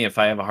forgive me if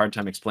I have a hard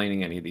time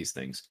explaining any of these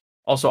things.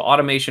 Also,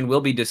 automation will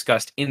be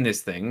discussed in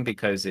this thing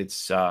because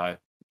it's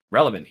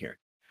relevant here.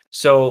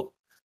 So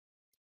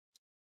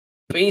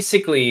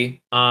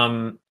basically,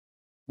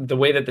 the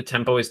way that the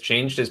tempo is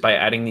changed is by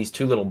adding these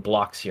two little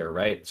blocks here,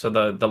 right? So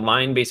the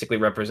line basically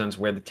represents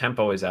where the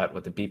tempo is at,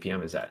 what the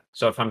BPM is at.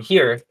 So if I'm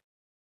here,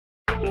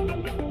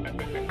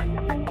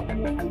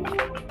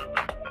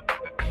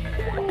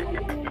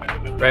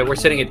 right, we're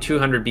sitting at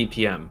 200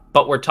 BPM,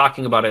 but we're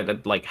talking about it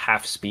at like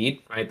half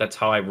speed, right? That's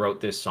how I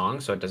wrote this song,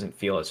 so it doesn't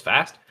feel as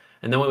fast.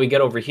 And then when we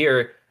get over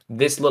here,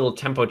 this little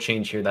tempo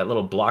change here, that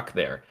little block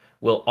there,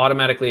 will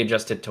automatically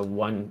adjust it to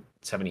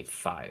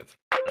 175.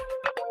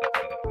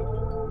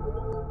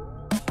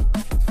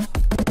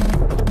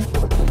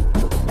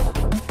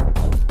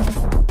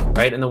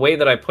 Right, and the way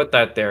that I put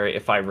that there,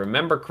 if I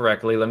remember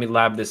correctly, let me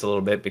lab this a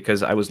little bit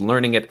because I was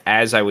learning it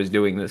as I was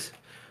doing this.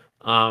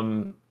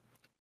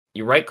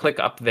 You right-click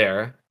up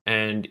there,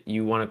 and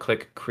you want to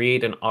click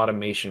Create an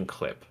Automation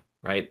Clip,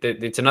 right?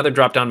 It's another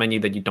drop-down menu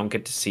that you don't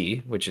get to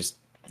see, which is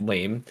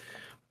lame.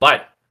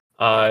 But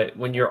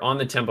when you're on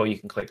the tempo, you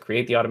can click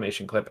Create the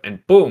Automation Clip,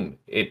 and boom,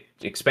 it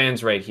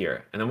expands right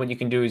here. And then what you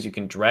can do is you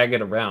can drag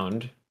it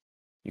around.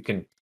 You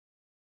can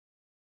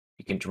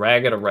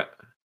drag it around.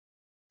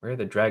 Where are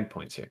the drag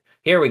points here?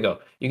 Here we go.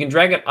 You can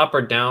drag it up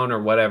or down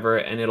or whatever,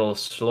 and it'll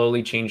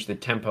slowly change the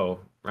tempo,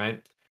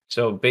 right?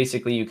 So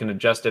basically, you can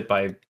adjust it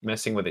by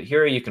messing with it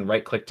here. You can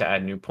right-click to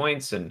add new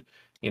points and,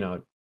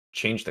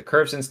 change the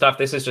curves and stuff.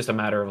 This is just a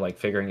matter of like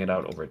figuring it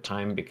out over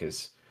time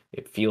because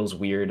it feels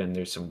weird and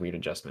there's some weird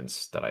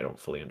adjustments that I don't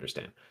fully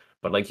understand.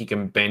 But like you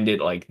can bend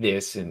it like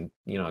this, and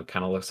it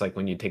kind of looks like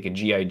when you take a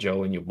GI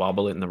Joe and you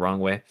wobble it in the wrong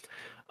way.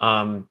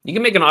 You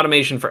can make an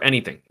automation for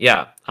anything,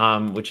 yeah,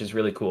 which is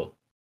really cool.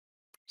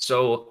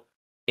 So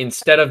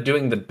instead of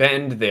doing the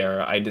bend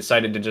there, I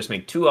decided to just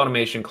make two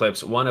automation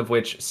clips, one of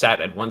which sat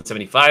at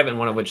 175 and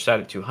one of which sat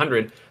at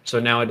 200. So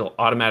now it'll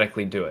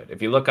automatically do it.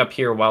 If you look up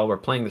here while we're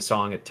playing the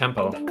song at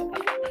tempo,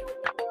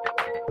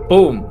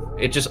 boom,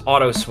 it just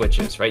auto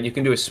switches, right? You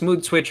can do a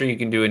smooth switch or you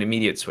can do an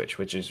immediate switch,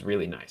 which is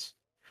really nice.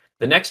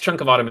 The next chunk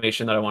of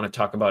automation that I want to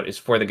talk about is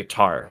for the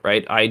guitar,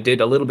 right? I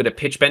did a little bit of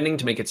pitch bending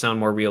to make it sound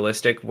more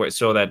realistic,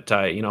 so that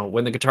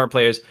when the guitar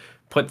players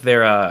put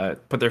their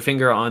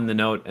finger on the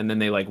note and then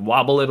they like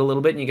wobble it a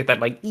little bit, and you get that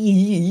like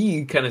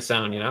kind of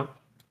sound,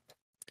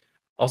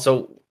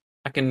 Also,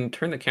 I can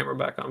turn the camera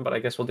back on, but I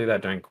guess we'll do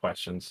that during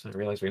questions. I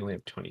realize we only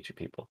have 22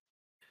 people.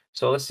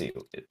 So let's see.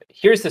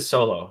 Here's the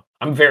solo.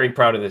 I'm very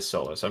proud of this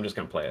solo, so I'm just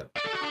gonna play it.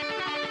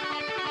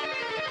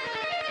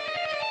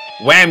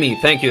 Whammy.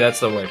 Thank you. That's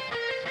the word.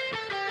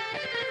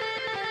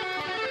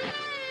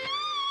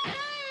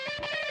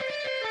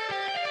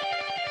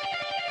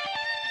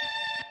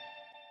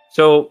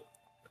 So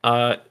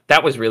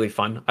that was really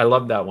fun. I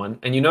love that one.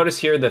 And you notice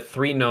here the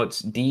three notes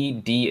D,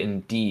 D,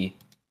 and D.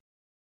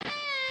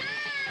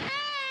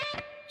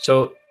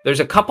 So there's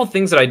a couple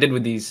things that I did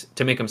with these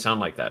to make them sound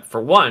like that.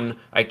 For one,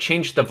 I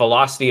changed the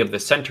velocity of the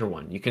center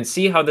one. You can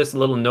see how this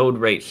little node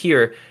right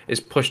here is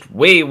pushed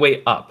way,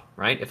 way up,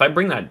 right? If I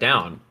bring that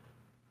down,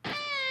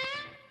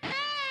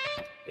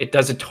 it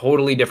does a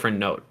totally different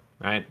note,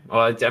 right?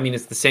 Well,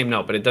 it's the same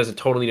note, but it does a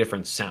totally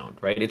different sound,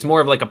 right? It's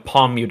more of like a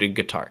palm muted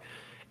guitar.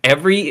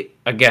 Every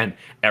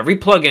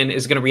plugin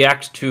is going to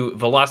react to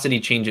velocity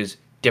changes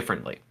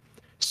differently.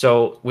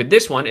 So with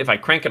this one, if I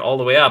crank it all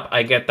the way up,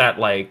 I get that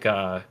like,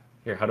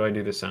 here, how do I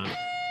do this sound?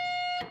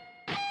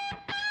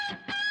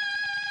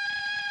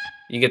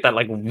 You get that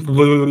like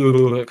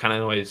kind of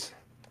noise.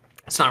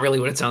 It's not really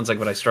what it sounds like,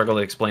 but I struggle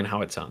to explain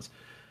how it sounds.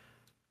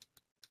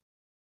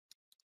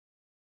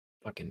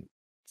 Fucking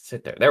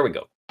sit there. There we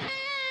go.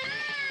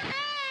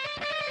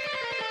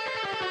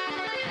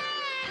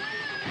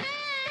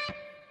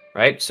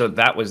 Right, so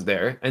that was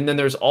there. And then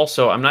there's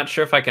also, I'm not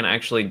sure if I can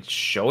actually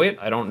show it.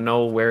 I don't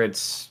know where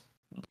it's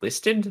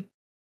listed.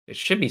 It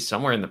should be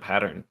somewhere in the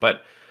pattern.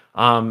 But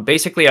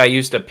basically, I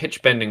used a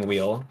pitch bending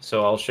wheel.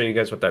 So I'll show you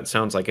guys what that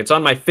sounds like. It's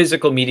on my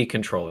physical MIDI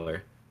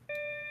controller.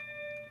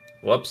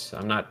 Whoops,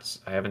 I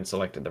haven't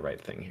selected the right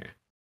thing here.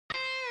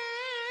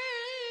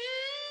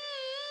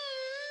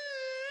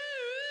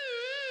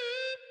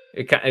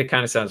 It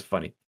kind of sounds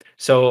funny.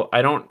 So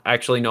I don't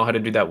actually know how to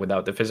do that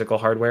without the physical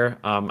hardware.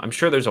 I'm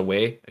sure there's a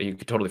way. You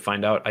could totally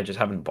find out. I just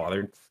haven't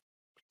bothered.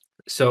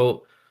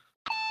 So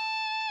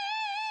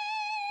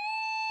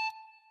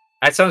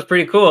that sounds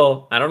pretty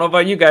cool. I don't know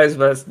about you guys,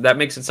 but that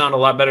makes it sound a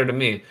lot better to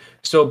me.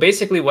 So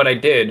basically what I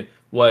did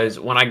was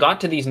when I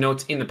got to these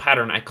notes in the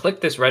pattern, I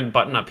clicked this red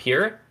button up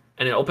here,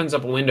 and it opens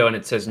up a window and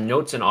it says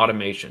Notes and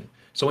Automation.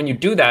 So when you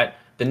do that,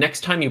 the next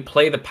time you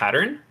play the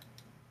pattern,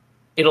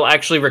 it'll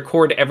actually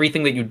record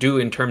everything that you do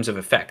in terms of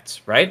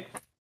effects, right?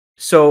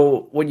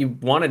 So what you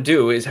want to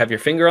do is have your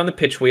finger on the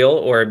pitch wheel,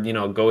 or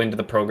go into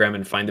the program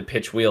and find the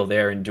pitch wheel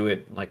there and do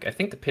it. Like, I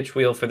think the pitch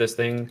wheel for this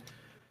thing,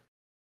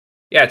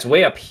 yeah, it's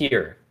way up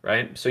here,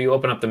 right? So you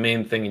open up the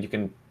main thing and you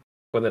can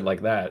put it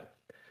like that.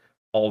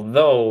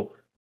 Although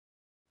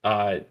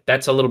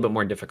that's a little bit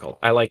more difficult.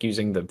 I like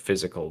using the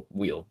physical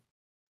wheel.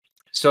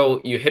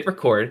 So you hit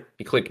record,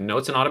 you click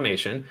Notes and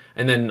Automation,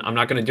 and then I'm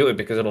not going to do it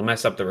because it'll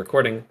mess up the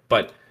recording,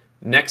 but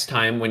next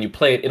time when you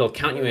play it, it'll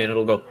count you in.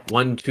 It'll go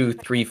 1, 2,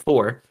 3,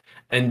 4,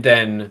 and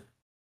then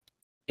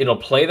it'll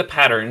play the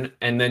pattern,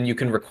 and then you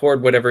can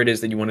record whatever it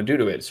is that you want to do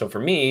to it. So for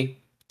me,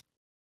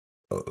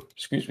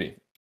 excuse me,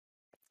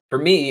 for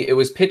me, it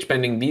was pitch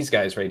bending these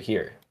guys right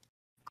here.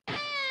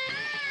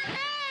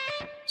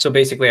 So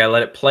basically I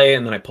let it play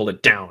and then I pulled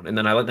it down, and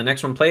then I let the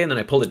next one play and then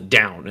I pulled it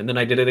down, and then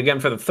I did it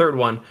again for the third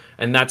one,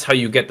 and that's how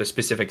you get the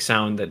specific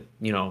sound that,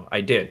 you know,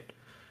 I did.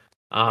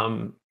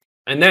 And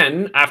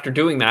then after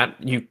doing that,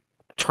 you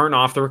turn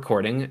off the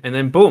recording, and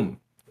then boom,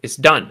 it's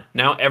done.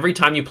 Now every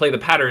time you play the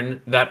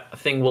pattern, that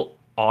thing will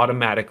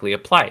automatically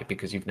apply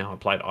because you've now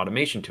applied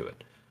automation to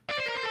it.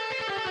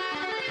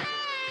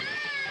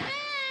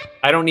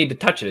 I don't need to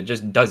touch it, it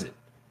just does it,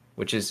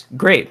 which is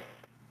great.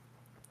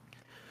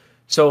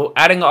 So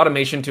adding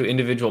automation to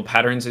individual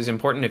patterns is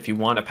important if you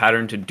want a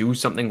pattern to do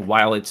something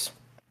while it's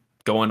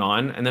going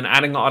on. And then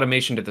adding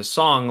automation to the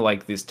song,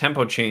 like this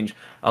tempo change,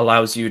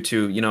 allows you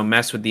to, you know,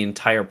 mess with the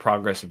entire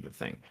progress of the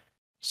thing.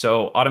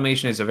 So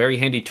automation is a very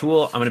handy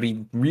tool. I'm going to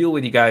be real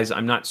with you guys.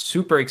 I'm not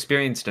super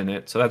experienced in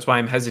it, so that's why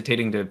I'm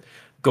hesitating to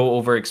go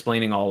over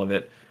explaining all of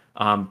it.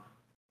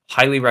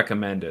 Highly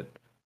recommend it.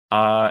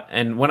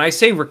 And when I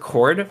say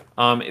record,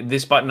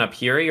 this button up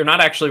here, you're not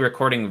actually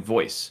recording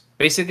voice.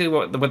 Basically,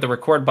 what the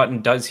record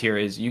button does here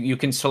is you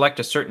can select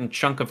a certain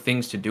chunk of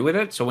things to do with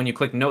it. So when you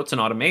click notes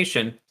and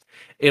automation,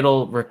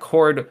 it'll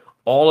record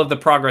all of the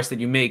progress that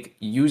you make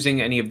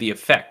using any of the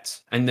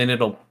effects, and then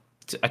it'll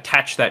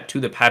attach that to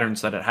the pattern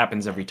so that it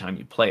happens every time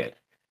you play it.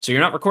 So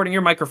you're not recording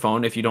your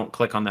microphone if you don't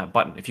click on that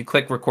button. If you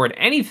click record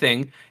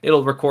anything,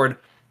 it'll record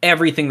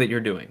everything that you're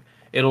doing.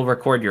 It'll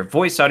record your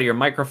voice out of your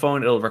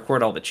microphone. It'll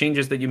record all the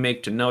changes that you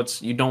make to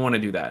notes. You don't want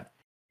to do that.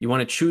 You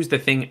want to choose the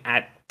thing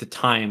at the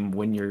time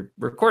when you're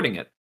recording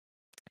it.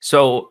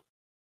 So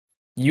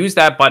use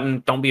that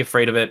button. Don't be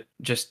afraid of it.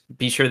 Just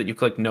be sure that you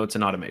click notes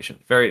and automation.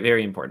 Very,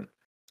 very important.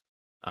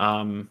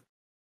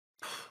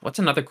 What's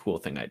another cool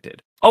thing I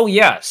did? Oh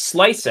yeah,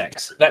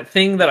 SliceX. That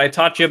thing that I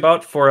taught you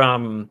about for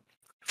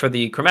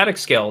the chromatic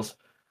scales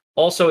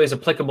also is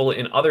applicable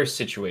in other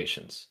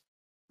situations.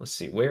 Let's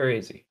see, where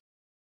is he?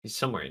 He's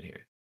somewhere in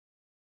here.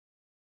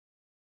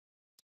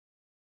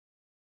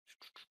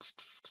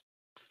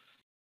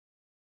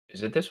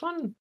 Is it this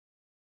one?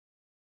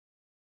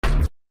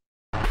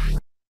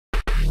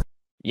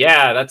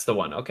 Yeah, that's the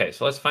one. Okay,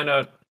 so let's find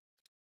out.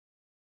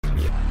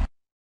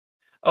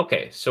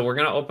 Okay, so we're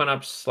going to open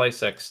up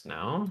SliceX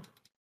now.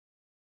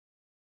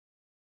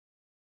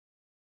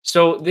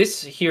 So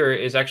this here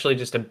is actually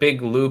just a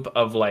big loop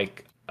of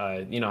like,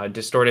 you know, a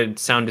distorted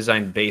sound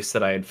design bass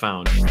that I had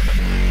found.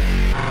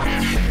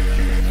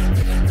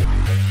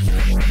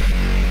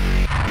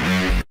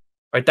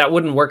 Right, that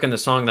wouldn't work in the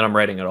song that I'm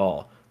writing at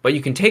all. But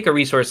you can take a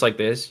resource like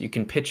this, you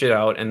can pitch it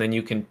out, and then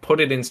you can put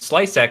it in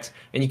SliceX,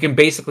 and you can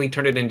basically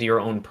turn it into your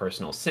own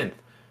personal synth.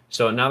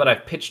 So now that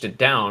I've pitched it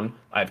down,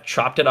 I've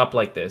chopped it up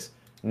like this.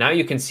 Now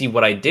you can see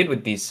what I did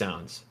with these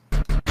sounds.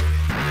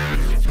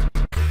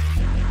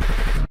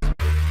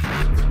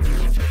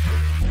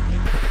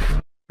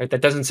 Right,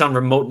 that doesn't sound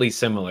remotely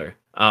similar.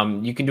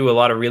 You can do a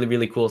lot of really,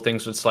 really cool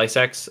things with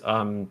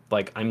SliceX.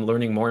 Like I'm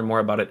learning more and more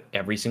about it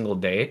every single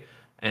day,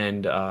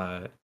 and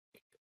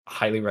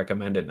highly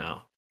recommend it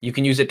now. You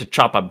can use it to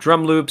chop up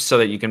drum loops so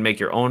that you can make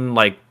your own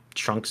like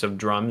chunks of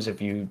drums if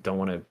you don't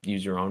want to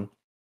use your own.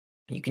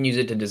 You can use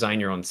it to design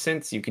your own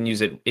synths. You can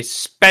use it,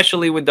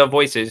 especially with the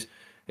voices.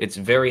 It's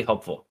very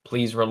helpful.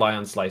 Please rely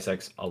on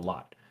SliceX a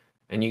lot.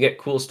 And you get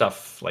cool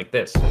stuff like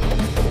this.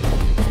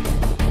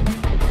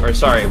 Or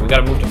sorry, we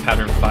gotta move to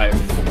pattern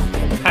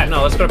 5.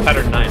 No, let's go to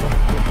pattern 9.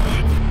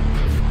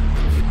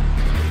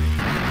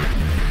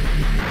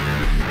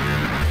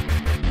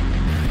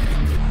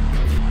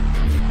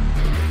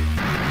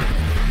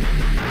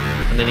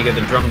 And then you get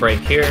the drum break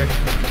here.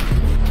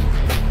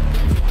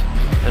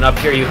 And up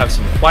here you have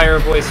some choir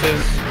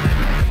voices.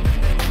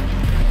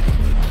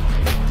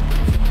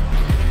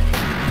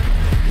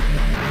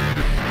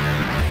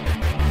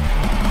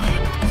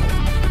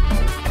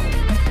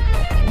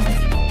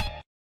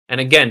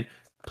 And again,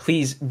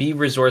 please be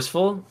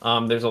resourceful.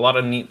 There's a lot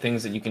of neat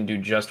things that you can do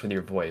just with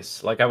your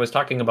voice. Like I was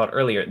talking about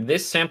earlier,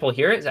 this sample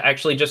here is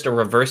actually just a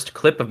reversed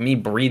clip of me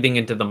breathing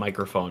into the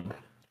microphone.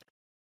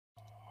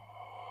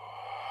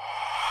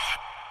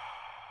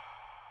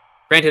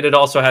 Granted, it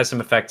also has some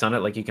effects on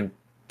it, like you can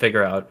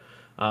figure out.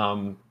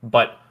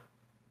 But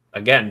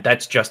again,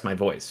 that's just my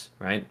voice,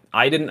 right?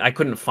 I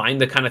couldn't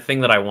find the kind of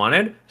thing that I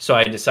wanted, so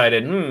I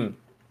decided,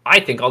 I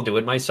think I'll do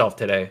it myself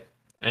today.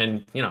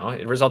 And, you know,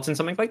 it results in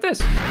something like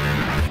this.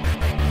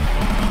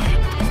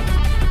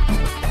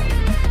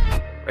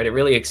 Right, it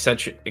really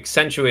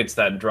accentuates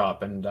that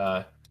drop, and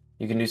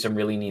you can do some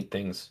really neat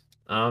things.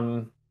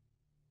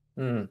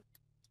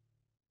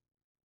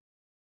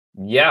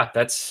 Yeah,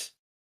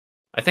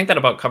 I think that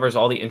about covers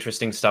all the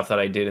interesting stuff that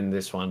I did in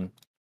this one.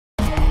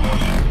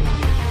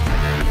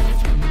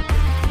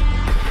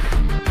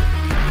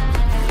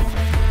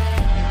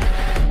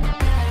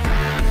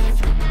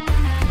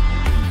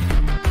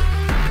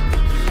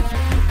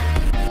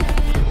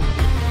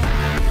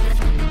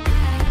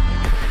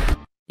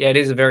 Yeah, it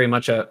is very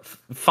much a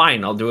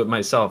fine, I'll do it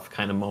myself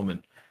kind of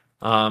moment.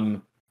 I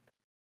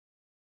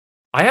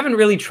haven't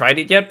really tried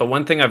it yet, but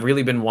one thing I've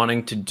really been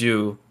wanting to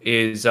do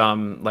is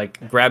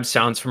like grab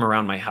sounds from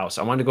around my house.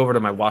 I wanted to go over to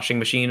my washing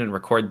machine and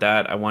record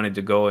that. I wanted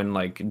to go and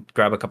like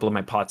grab a couple of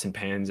my pots and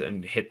pans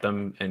and hit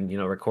them and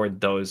record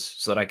those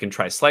so that I can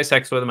try slice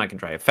X with them, I can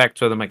try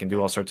effects with them, I can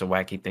do all sorts of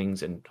wacky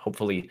things and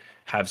hopefully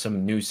have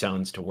some new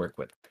sounds to work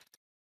with.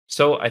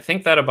 So I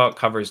think that about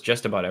covers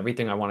just about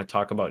everything I want to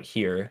talk about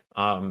here.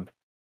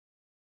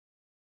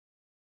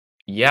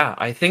 Yeah,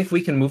 I think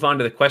we can move on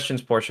to the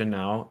questions portion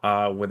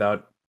now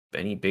without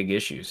any big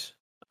issues.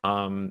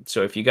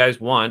 So if you guys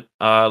want,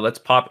 let's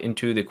pop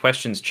into the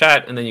questions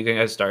chat and then you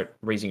guys start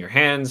raising your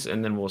hands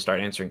and then we'll start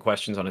answering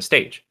questions on a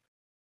stage.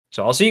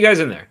 So I'll see you guys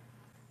in there.